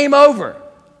is game over.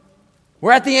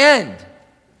 We're at the end.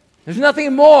 There's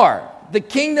nothing more. The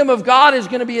kingdom of God is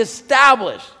going to be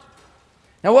established.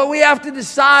 Now, what we have to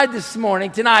decide this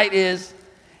morning, tonight, is,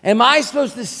 am I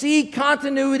supposed to see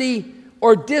continuity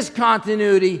or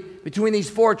discontinuity between these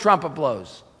 4 trumpet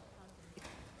blows?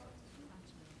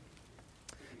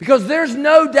 Because there's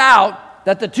no doubt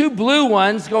that the 2 blue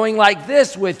ones going like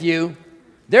this with you,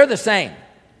 they're the same.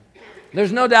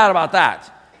 There's no doubt about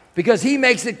that. Because he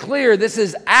makes it clear this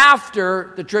is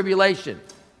after the tribulation.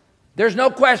 There's no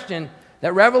question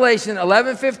that Revelation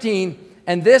 11:15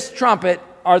 and this trumpet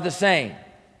are the same.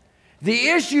 The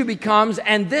issue becomes,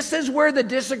 and this is where the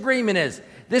disagreement is.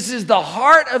 This is the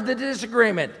heart of the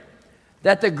disagreement,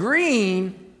 that the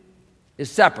green is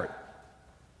separate.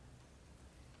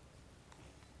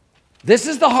 This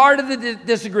is the heart of the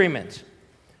disagreement.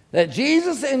 That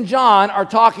Jesus and John are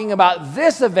talking about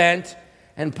this event,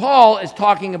 and Paul is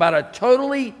talking about a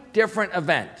totally different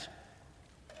event.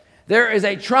 There is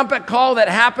a trumpet call that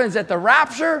happens at the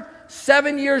rapture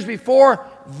 7 years before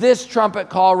this trumpet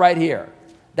call right here.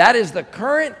 That is the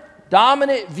current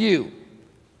dominant view.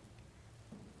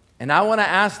 And I want to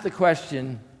ask the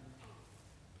question,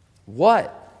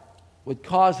 what would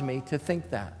cause me to think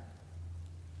that?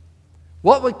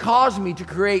 What would cause me to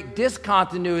create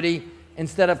discontinuity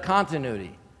instead of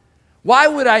continuity? Why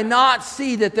would I not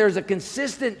see that there's a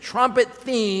consistent trumpet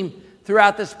theme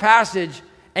throughout this passage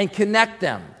and connect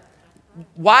them?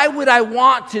 Why would I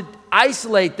want to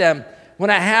isolate them when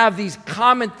I have these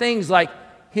common things like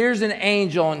here's an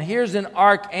angel and here's an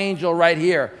archangel right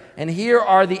here and here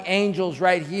are the angels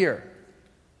right here?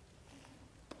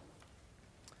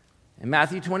 In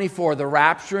Matthew 24, the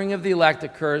rapturing of the elect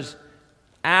occurs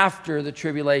after the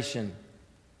tribulation.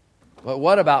 But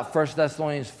what about 1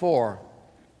 Thessalonians 4?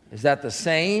 Is that the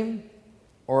same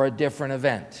or a different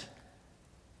event?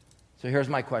 So here's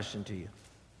my question to you,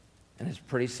 and it's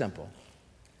pretty simple.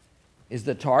 Is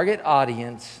the target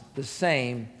audience the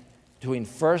same between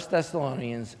 1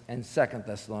 Thessalonians and 2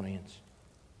 Thessalonians?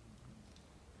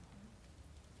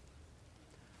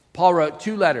 Paul wrote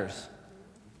 2 letters.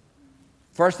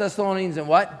 1 Thessalonians and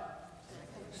what?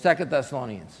 2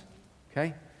 Thessalonians.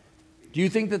 Okay? Do you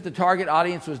think that the target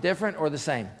audience was different or the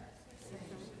same?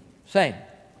 Same.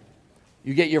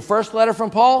 You get your first letter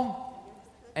from Paul,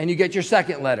 and you get your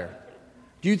second letter.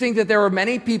 Do you think that there were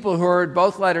many people who heard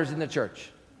both letters in the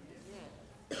church?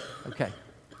 Okay.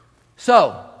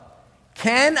 So,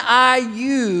 can I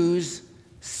use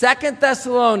 2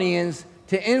 Thessalonians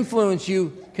to influence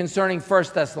you concerning 1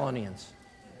 Thessalonians?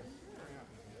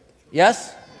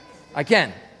 Yes? I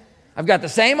can. I've got the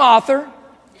same author.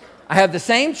 I have the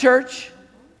same church.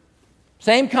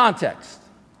 Same context.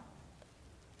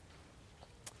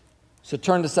 So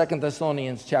turn to 2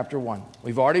 Thessalonians chapter 1.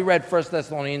 We've already read 1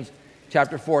 Thessalonians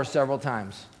chapter 4 several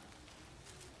times.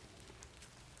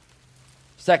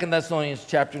 2 Thessalonians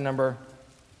chapter number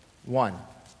 1.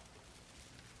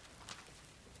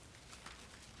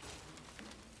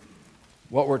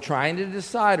 What we're trying to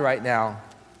decide right now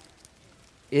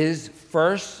is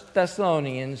 1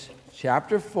 Thessalonians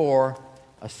chapter 4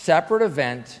 a separate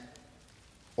event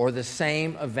or the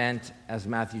same event as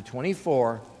Matthew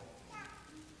 24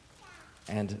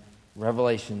 and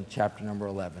Revelation chapter number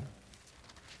 11.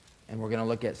 And we're going to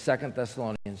look at 2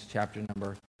 Thessalonians chapter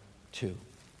number 2.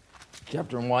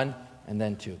 Chapter 1 and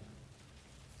then 2.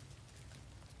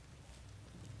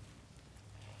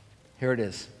 Here it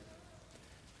is.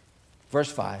 Verse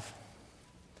 5.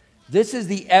 This is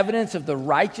the evidence of the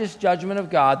righteous judgment of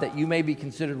God, that you may be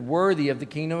considered worthy of the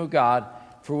kingdom of God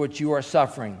for which you are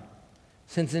suffering.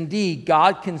 Since indeed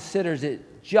God considers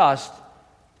it just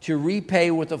to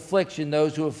repay with affliction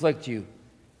those who afflict you,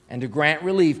 and to grant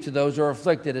relief to those who are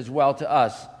afflicted as well to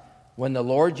us, when the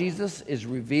Lord Jesus is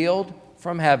revealed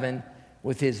from heaven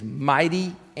with his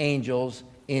mighty angels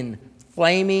in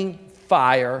flaming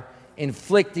fire,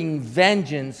 inflicting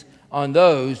vengeance on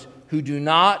those who do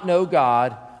not know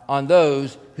God, on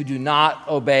those who do not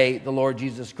obey the Lord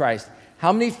Jesus Christ.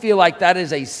 How many feel like that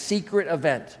is a secret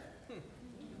event?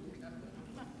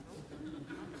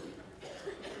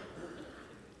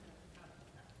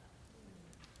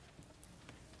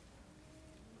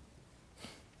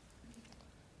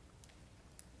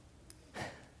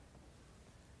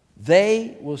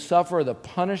 They will suffer the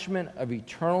punishment of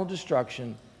eternal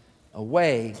destruction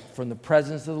away from the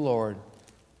presence of the Lord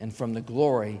and from the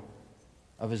glory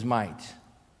of his might.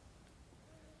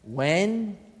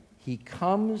 When he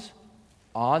comes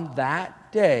on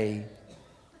that day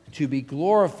to be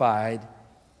glorified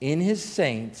in his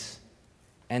saints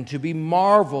and to be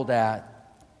marveled at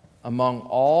among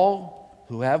all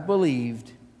who have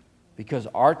believed, because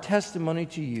our testimony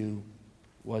to you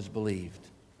was believed.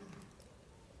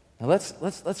 Now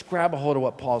let's grab a hold of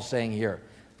what Paul's saying here.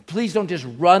 Please don't just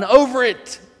run over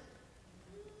it.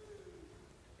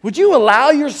 Would you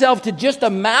allow yourself to just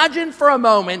imagine for a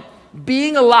moment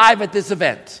being alive at this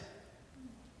event?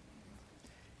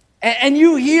 And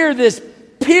you hear this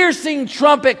piercing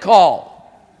trumpet call.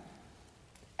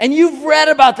 And you've read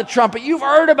about the trumpet. You've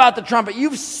heard about the trumpet.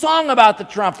 You've sung about the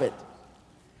trumpet.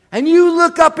 And you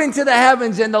look up into the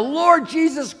heavens and the Lord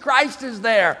Jesus Christ is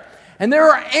there. And there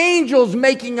are angels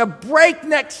making a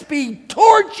breakneck speed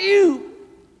towards you.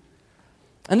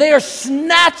 And they are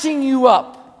snatching you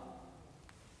up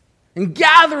and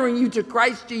gathering you to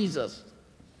Christ Jesus.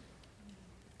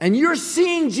 And you're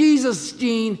seeing Jesus,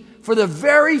 Gene, for the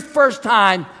very first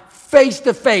time, face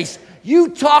to face. You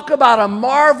talk about a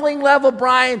marveling level,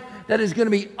 Brian, that is going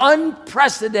to be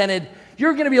unprecedented.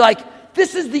 You're going to be like,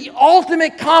 this is the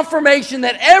ultimate confirmation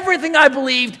that everything I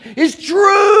believed is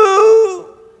true.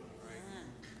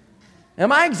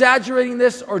 Am I exaggerating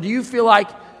this, or do you feel like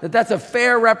that's a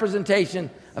fair representation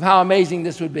of how amazing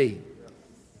this would be?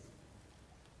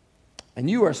 And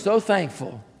you are so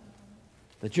thankful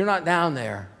that you're not down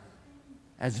there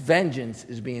as vengeance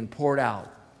is being poured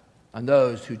out on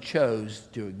those who chose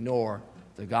to ignore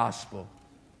the gospel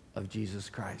of Jesus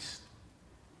Christ.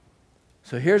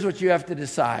 So here's what you have to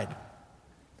decide.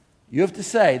 You have to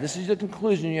say, this is the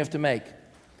conclusion you have to make.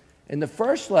 In the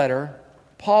first letter,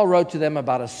 Paul wrote to them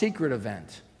about a secret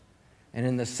event. And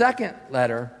in the second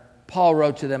letter, Paul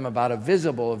wrote to them about a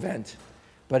visible event.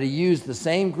 But he used the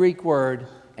same Greek word,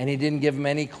 and he didn't give them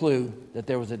any clue that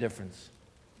there was a difference.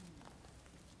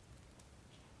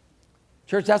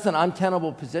 Church, that's an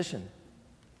untenable position.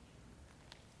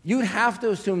 You'd have to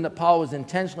assume that Paul was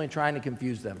intentionally trying to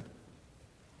confuse them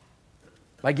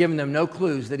by giving them no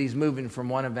clues that he's moving from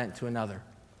one event to another.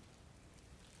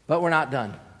 But we're not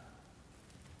done.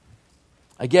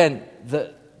 Again,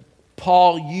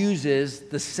 Paul uses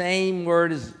the same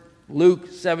word as Luke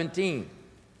 17,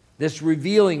 this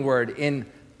revealing word. In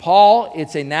Paul,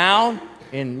 it's a noun.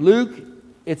 In Luke,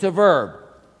 it's a verb.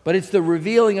 But it's the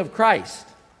revealing of Christ.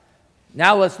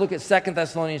 Now let's look at 2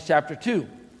 Thessalonians chapter 2.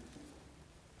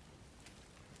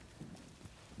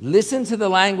 Listen to the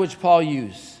language Paul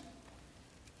used.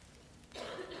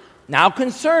 Now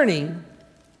concerning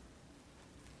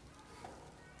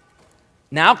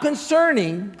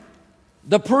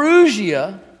the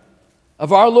parousia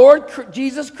of our Lord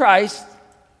Jesus Christ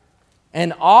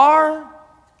and our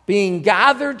being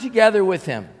gathered together with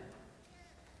him.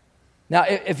 Now,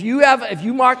 if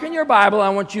you mark in your Bible, I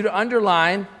want you to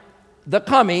underline the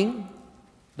coming,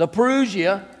 the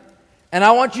parousia, and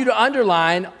I want you to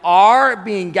underline are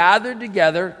being gathered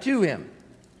together to him.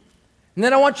 And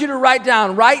then I want you to write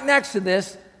down right next to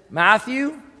this,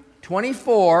 Matthew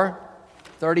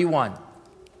 24:31.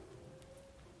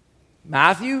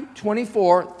 Matthew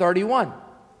 24:31.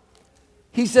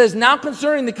 He says, now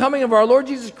concerning the coming of our Lord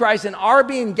Jesus Christ and our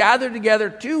being gathered together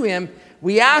to him,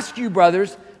 we ask you,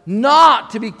 brothers,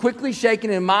 not to be quickly shaken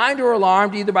in mind or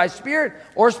alarmed, either by spirit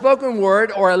or spoken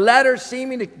word or a letter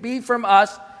seeming to be from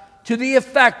us, to the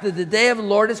effect that the day of the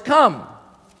Lord has come.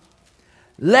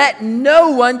 Let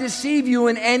no one deceive you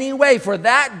in any way, for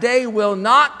that day will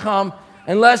not come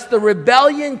unless the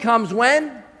rebellion comes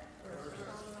when?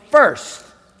 First.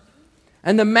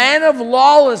 And the man of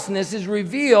lawlessness is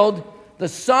revealed, the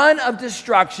son of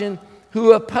destruction,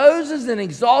 who opposes and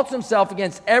exalts himself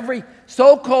against every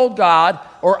so-called God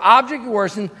or object of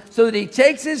worship, so that he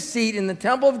takes his seat in the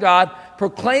temple of God,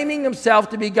 proclaiming himself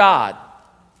to be God.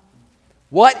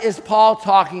 What is Paul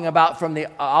talking about from the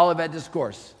Olivet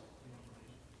Discourse?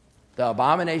 The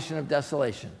abomination of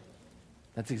desolation.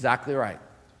 That's exactly right.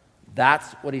 That's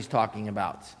what he's talking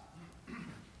about.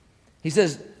 He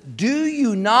says, do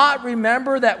you not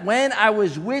remember that when I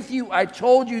was with you, I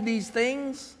told you these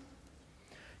things?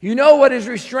 You know what is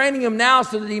restraining him now,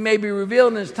 so that he may be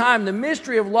revealed in his time. The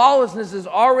mystery of lawlessness is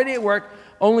already at work.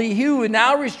 Only he who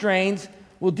now restrains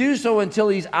will do so until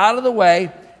he's out of the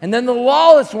way. And then the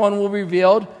lawless one will be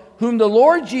revealed, whom the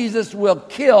Lord Jesus will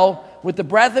kill with the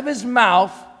breath of his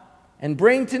mouth and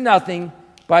bring to nothing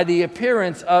by the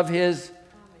appearance of his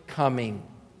coming.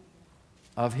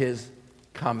 Of his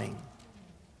coming.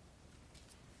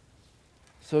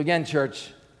 So again,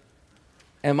 church,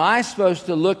 when I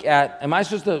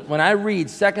read 2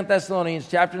 Thessalonians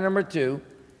chapter number 2,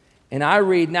 and I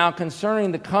read now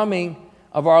concerning the coming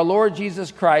of our Lord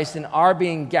Jesus Christ and our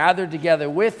being gathered together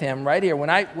with him, right here, when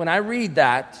I read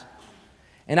that,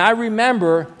 and I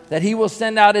remember that he will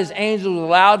send out his angels with a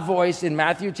loud voice in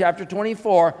Matthew chapter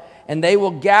 24, and they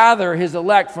will gather his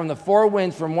elect from the four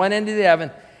winds from one end of the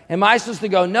heaven, am I supposed to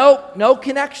go, nope, no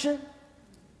connection?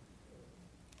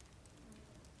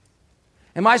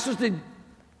 Am I supposed to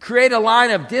create a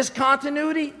line of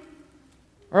discontinuity?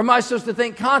 Or am I supposed to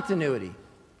think continuity?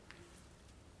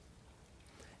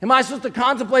 Am I supposed to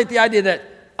contemplate the idea that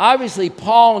obviously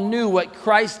Paul knew what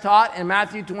Christ taught in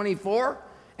Matthew 24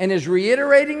 and is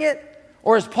reiterating it?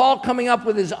 Or is Paul coming up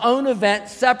with his own event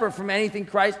separate from anything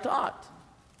Christ taught?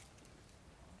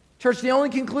 Church, the only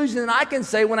conclusion that I can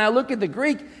say when I look at the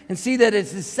Greek and see that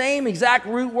it's the same exact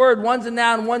root word, one's a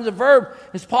noun, one's a verb,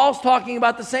 is Paul's talking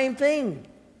about the same thing.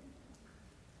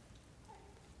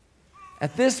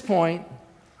 At this point,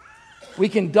 we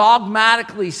can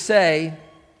dogmatically say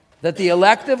that the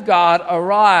elect of God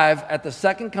arrive at the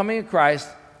second coming of Christ,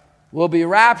 will be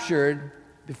raptured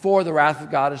before the wrath of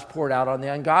God is poured out on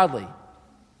the ungodly,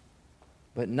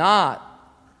 but not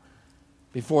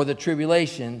before the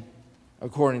tribulation,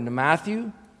 according to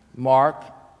Matthew, Mark,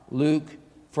 Luke,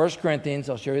 1 Corinthians,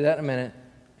 I'll show you that in a minute,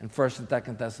 and 1 and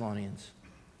 2 Thessalonians.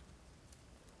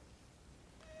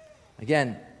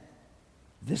 Again,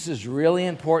 this is really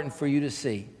important for you to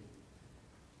see.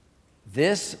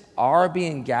 This, our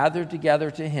being gathered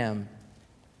together to him,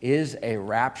 is a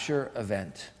rapture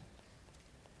event.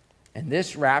 And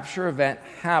this rapture event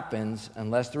happens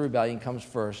unless the rebellion comes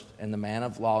first and the man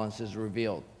of lawlessness is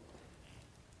revealed.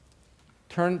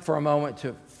 Turn for a moment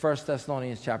to 1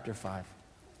 Thessalonians chapter 5.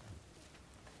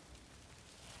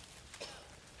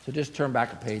 So just turn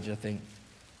back a page, I think.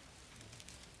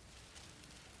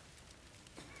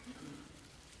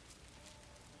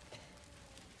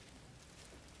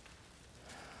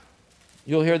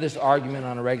 You'll hear this argument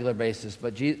on a regular basis,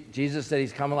 but Jesus said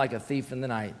he's coming like a thief in the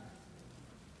night.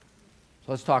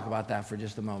 So let's talk about that for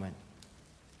just a moment.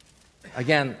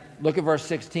 Again, look at verse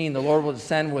 16. The Lord will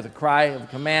descend with a cry of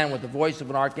command, with the voice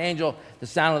of an archangel, the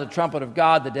sound of the trumpet of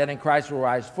God. The dead in Christ will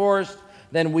rise first.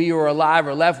 Then we who are alive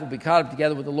or left will be caught up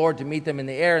together with the Lord to meet them in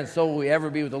the air, and so will we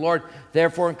ever be with the Lord.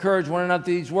 Therefore, encourage one another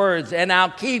through these words. And now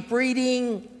keep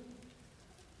reading.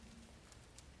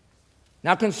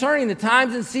 Now, concerning the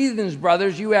times and seasons,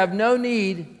 brothers, you have no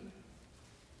need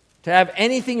to have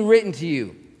anything written to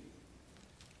you.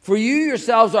 For you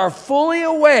yourselves are fully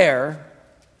aware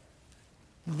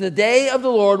the day of the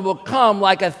Lord will come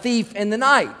like a thief in the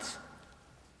night.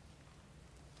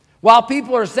 While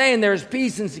people are saying there is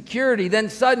peace and security, then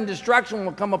sudden destruction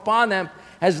will come upon them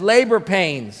as labor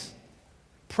pains,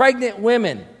 pregnant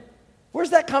women.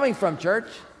 Where's that coming from, church?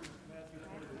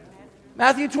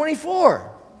 Matthew 24.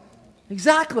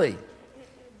 Exactly.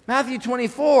 Matthew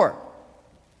 24.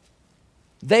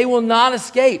 They will not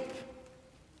escape.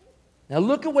 Now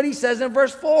look at what he says in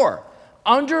verse 4.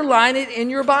 Underline it in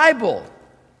your Bible.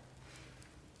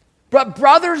 But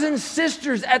brothers and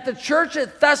sisters at the church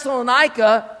at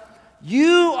Thessalonica,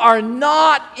 you are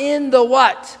not in the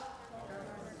what?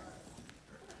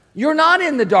 You're not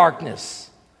in the darkness.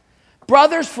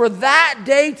 Brothers, for that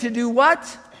day to do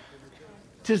what?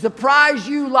 To surprise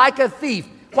you like a thief.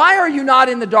 Why are you not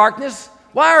in the darkness?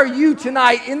 Why are you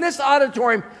tonight in this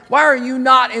auditorium? Why are you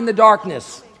not in the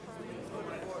darkness?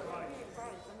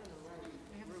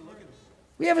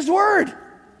 We have His Word.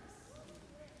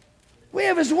 We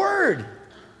have His Word.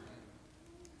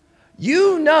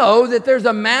 You know that there's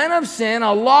a man of sin,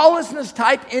 a lawlessness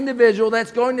type individual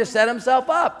that's going to set himself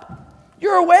up.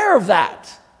 You're aware of that.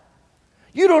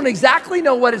 You don't exactly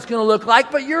know what it's going to look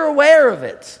like, but you're aware of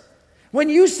it. When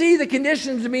you see the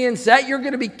conditions being set, you're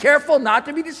going to be careful not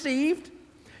to be deceived.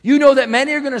 You know that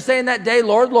many are going to say in that day,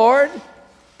 Lord, Lord,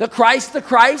 the Christ, the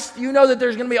Christ. You know that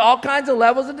there's going to be all kinds of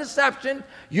levels of deception.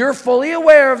 You're fully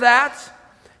aware of that.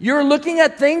 You're looking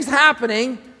at things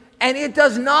happening, and it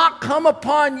does not come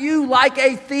upon you like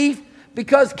a thief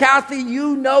because, Kathy,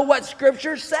 you know what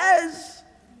Scripture says.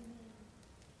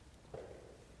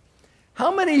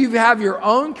 How many of you have your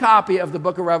own copy of the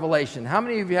book of Revelation? How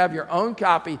many of you have your own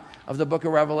copy of the book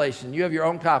of Revelation? You have your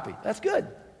own copy. That's good.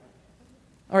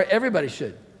 All right, everybody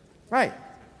should. Right.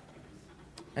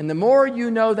 And the more you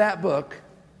know that book,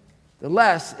 the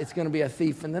less it's going to be a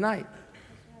thief in the night.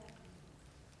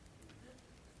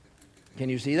 Can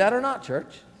you see that or not,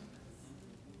 church?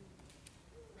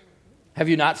 Have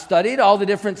you not studied all the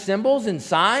different symbols and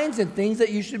signs and things that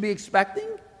you should be expecting?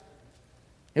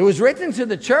 It was written to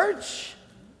the church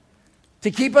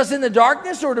to keep us in the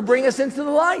darkness or to bring us into the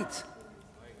light.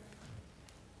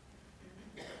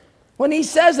 When he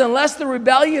says, unless the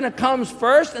rebellion comes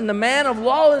first and the man of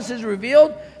lawlessness is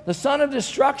revealed, the son of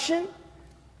destruction,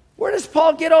 where does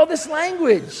Paul get all this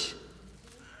language?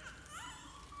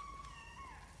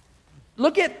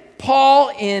 Look at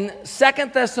Paul in 2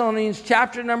 Thessalonians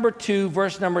chapter number 2,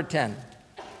 verse number 10.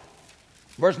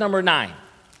 Verse number 9.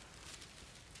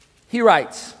 He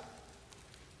writes,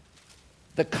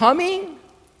 the coming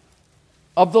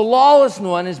of the lawless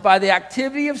one is by the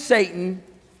activity of Satan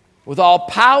with all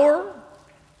power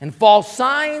and false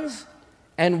signs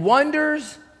and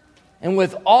wonders and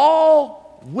with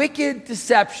all wicked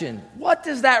deception. What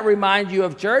does that remind you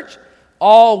of, church?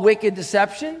 All wicked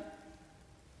deception?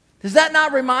 Does that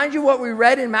not remind you what we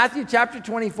read in Matthew chapter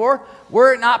 24?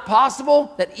 Were it not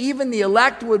possible that even the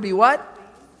elect would be what?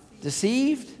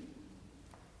 Deceived?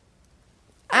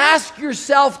 Ask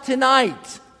yourself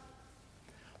tonight,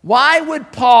 why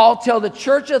would Paul tell the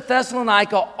church of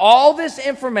Thessalonica all this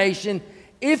information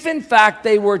if in fact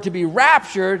they were to be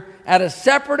raptured at a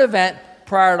separate event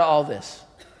prior to all this?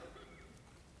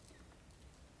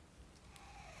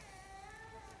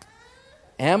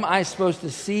 Am I supposed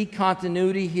to see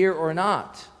continuity here or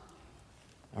not?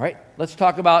 All right, let's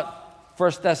talk about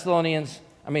 1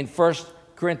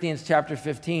 Corinthians chapter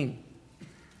 15.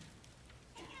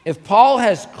 If Paul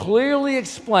has clearly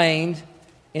explained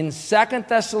in 2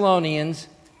 Thessalonians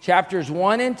chapters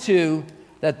 1 and 2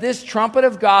 that this trumpet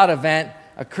of God event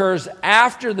occurs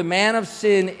after the man of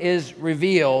sin is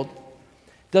revealed,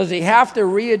 does he have to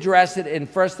readdress it in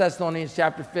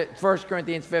 1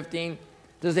 Corinthians 15?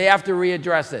 Does he have to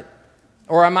readdress it?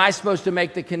 Or am I supposed to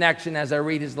make the connection as I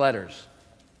read his letters?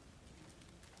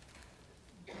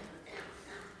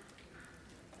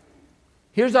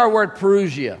 Here's our word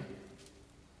parousia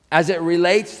as it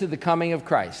relates to the coming of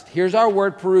Christ. Here's our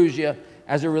word parousia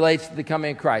as it relates to the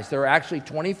coming of Christ. There are actually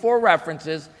 24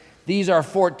 references. These are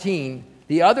 14.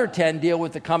 The other 10 deal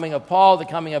with the coming of Paul, the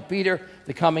coming of Peter,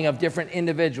 the coming of different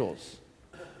individuals.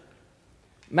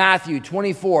 Matthew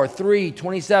 24, 3,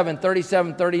 27,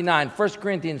 37, 39. 1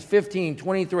 Corinthians 15,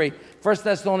 23. 1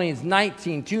 Thessalonians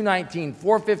 19, 2, 19,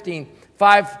 4, 15,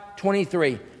 5,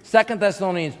 23. 2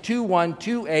 Thessalonians 2, 1,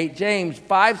 2, 8. James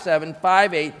 5, 7,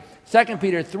 5, 8. 2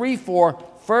 Peter 3, 4.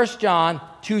 1 John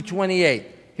 2, 28.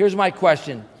 Here's my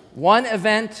question. One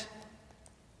event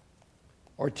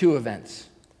or two events?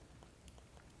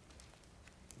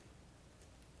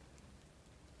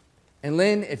 And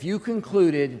Lynn, if you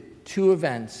concluded two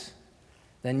events,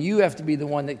 then you have to be the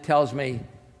one that tells me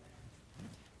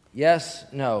yes,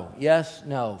 no, yes,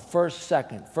 no, first,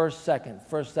 second, first, second,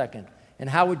 first, second. And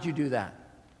how would you do that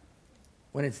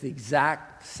when it's the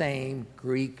exact same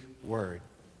Greek word?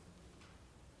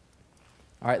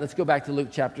 All right, let's go back to Luke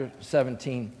chapter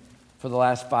 17 for the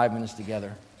last 5 minutes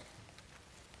together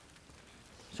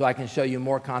so I can show you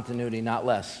more continuity, not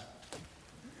less.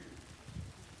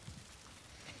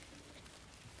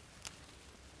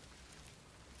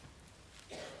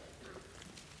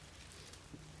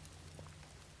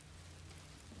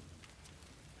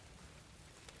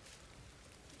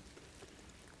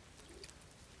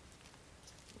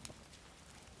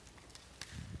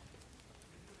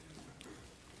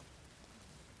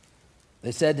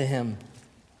 They said to him,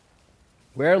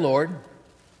 "Where, Lord?"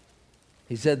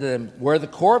 He said to them, "Where the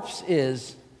corpse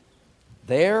is,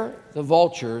 there the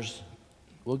vultures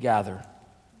will gather."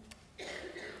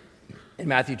 In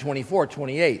Matthew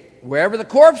 24:28, wherever the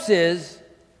corpse is,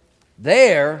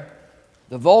 there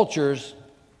the vultures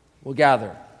will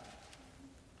gather.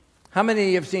 How many of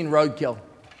you have seen Roadkill?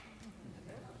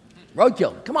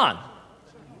 Roadkill, come on.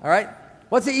 All right?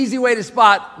 What's the easy way to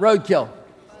spot roadkill?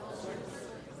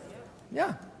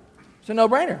 Yeah, it's a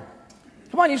no-brainer.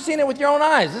 Come on, you've seen it with your own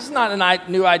eyes. This is not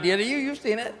a new idea to you. You've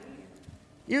seen it.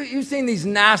 You've seen these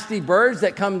nasty birds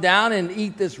that come down and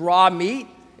eat this raw meat.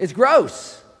 It's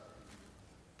gross.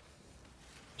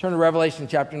 Turn to Revelation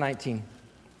chapter 19.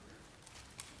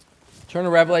 Turn to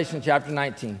Revelation chapter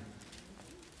 19.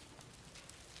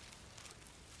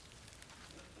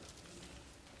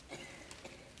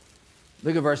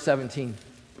 Look at verse 17.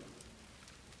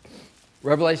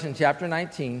 Revelation chapter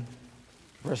 19,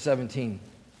 verse 17.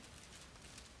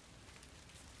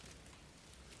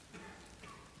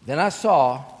 Then I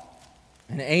saw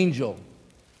an angel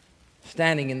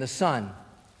standing in the sun.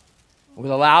 With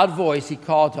a loud voice he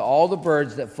called to all the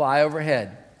birds that fly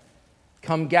overhead,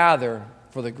 "Come gather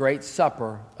for the great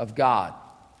supper of God,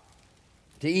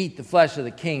 to eat the flesh of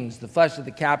the kings, the flesh of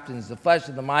the captains, the flesh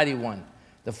of the mighty one,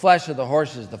 the flesh of the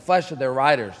horses, the flesh of their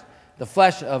riders, the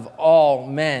flesh of all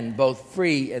men, both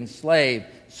free and slave,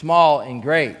 small and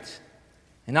great."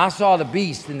 And I saw the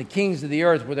beast and the kings of the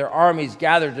earth with their armies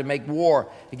gathered to make war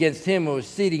against him who was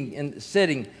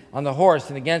sitting on the horse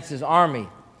and against his army.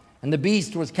 And the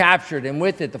beast was captured, and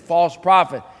with it the false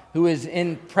prophet who is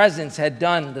in presence had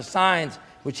done the signs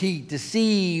which he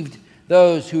deceived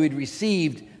those who had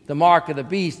received the mark of the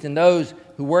beast and those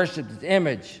who worshipped its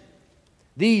image.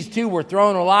 These two were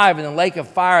thrown alive in the lake of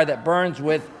fire that burns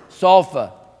with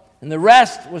sulfur. And the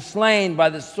rest was slain by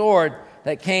the sword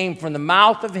that came from the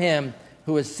mouth of him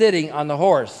who was sitting on the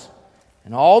horse.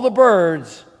 And all the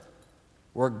birds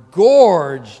were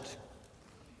gorged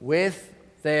with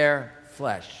their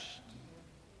flesh.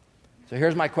 So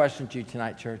here's my question to you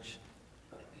tonight, church.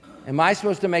 Am I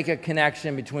supposed to make a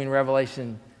connection between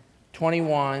Revelation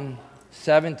 21,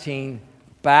 17,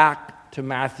 back to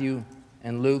Matthew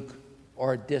and Luke,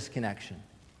 or a disconnection?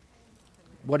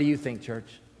 What do you think,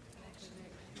 church?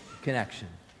 Connection.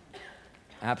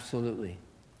 Absolutely.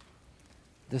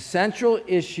 The central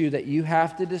issue that you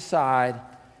have to decide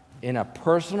in a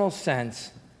personal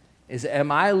sense is,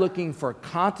 am I looking for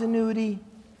continuity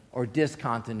or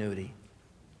discontinuity?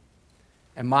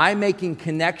 Am I making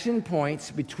connection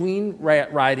points between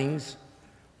writings,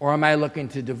 or am I looking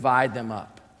to divide them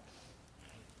up?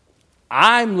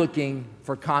 I'm looking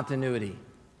for continuity.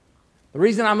 The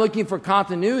reason I'm looking for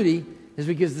continuity is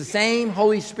because the same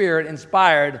Holy Spirit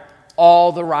inspired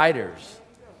all the writers.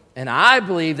 And I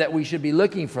believe that we should be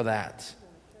looking for that.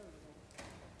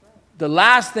 The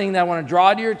last thing that I want to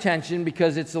draw to your attention,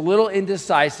 because it's a little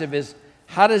indecisive, is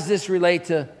how does this relate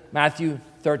to Matthew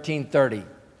 13:30?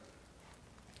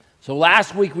 So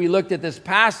last week we looked at this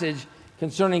passage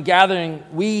concerning gathering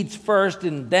weeds first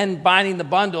and then binding the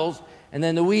bundles and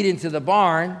then the wheat into the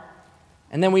barn.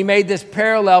 And then we made this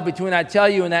parallel between, I tell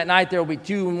you, and that night there will be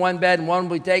two in one bed and one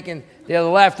will be taken, the other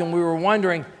left. And we were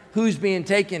wondering who's being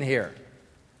taken here.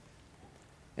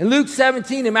 In Luke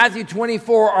 17 and Matthew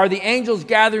 24, are the angels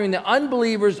gathering the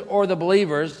unbelievers or the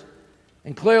believers?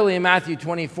 And clearly in Matthew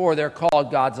 24, they're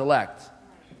called God's elect.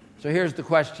 So here's the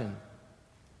question.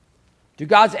 Do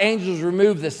God's angels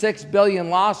remove the 6 billion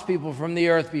lost people from the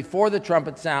earth before the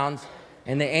trumpet sounds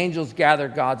and the angels gather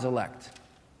God's elect?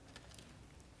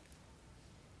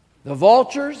 The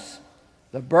vultures,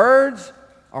 the birds,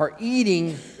 are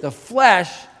eating the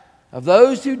flesh of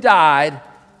those who died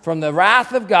from the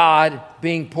wrath of God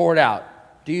being poured out.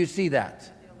 Do you see that?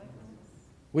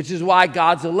 Which is why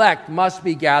God's elect must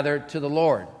be gathered to the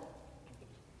Lord.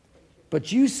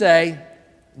 But you say,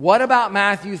 what about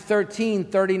Matthew 13,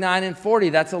 39, and 40?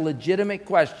 That's a legitimate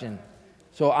question.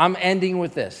 So I'm ending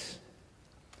with this.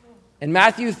 In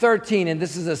Matthew 13, and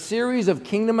this is a series of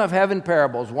kingdom of heaven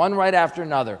parables, one right after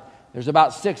another. There's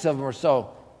about 6 of them or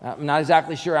so. I'm not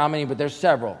exactly sure how many, but there's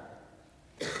several.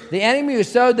 The enemy who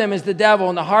sowed them is the devil,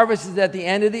 and the harvest is at the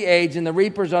end of the age, and the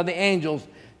reapers are the angels.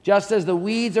 Just as the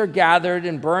weeds are gathered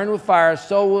and burned with fire,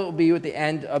 so will it be with the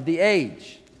end of the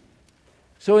age.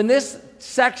 So in this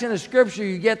section of Scripture,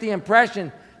 you get the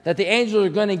impression that the angels are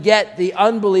going to get the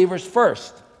unbelievers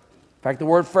first. In fact, the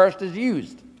word first is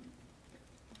used.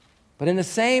 But in the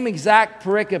same exact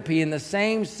pericope, in the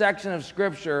same section of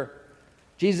Scripture,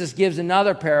 Jesus gives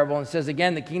another parable and says,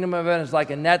 again, the kingdom of heaven is like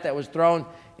a net that was thrown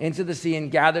into the sea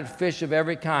and gathered fish of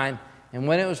every kind. And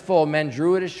when it was full, men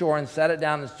drew it ashore and set it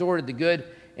down and sorted the good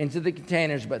into the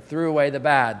containers, but threw away the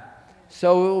bad.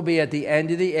 So it will be at the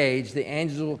end of the age. The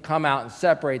angels will come out and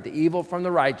separate the evil from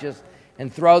the righteous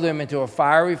and throw them into a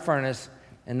fiery furnace.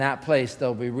 In that place,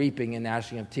 they'll be reaping and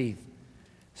gnashing of teeth.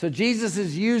 So Jesus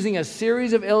is using a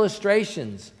series of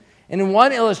illustrations. And in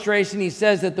one illustration, he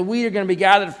says that the wheat are going to be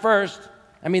gathered first.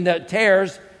 The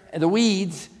tares and the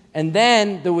weeds, and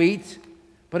then the wheat.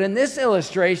 But in this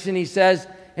illustration, he says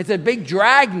it's a big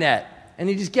dragnet. And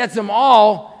he just gets them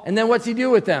all. And then what's he do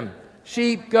with them?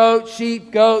 Sheep, goat,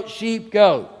 sheep, goat, sheep,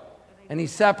 goat. And he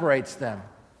separates them.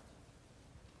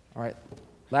 All right,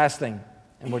 last thing,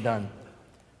 and we're done.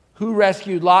 Who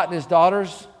rescued Lot and his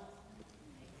daughters?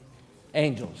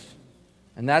 Angels.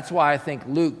 And that's why I think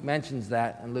Luke mentions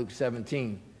that in Luke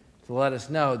 17, to let us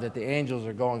know that the angels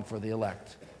are going for the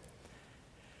elect.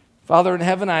 Father in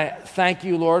heaven, I thank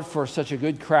you, Lord, for such a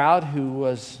good crowd who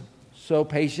was so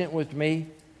patient with me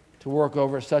to work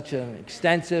over such an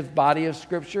extensive body of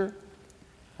Scripture.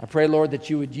 I pray, Lord, that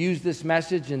you would use this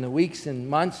message in the weeks and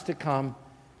months to come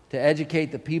to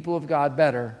educate the people of God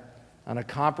better on a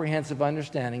comprehensive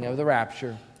understanding of the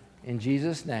rapture. In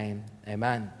Jesus' name,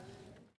 amen.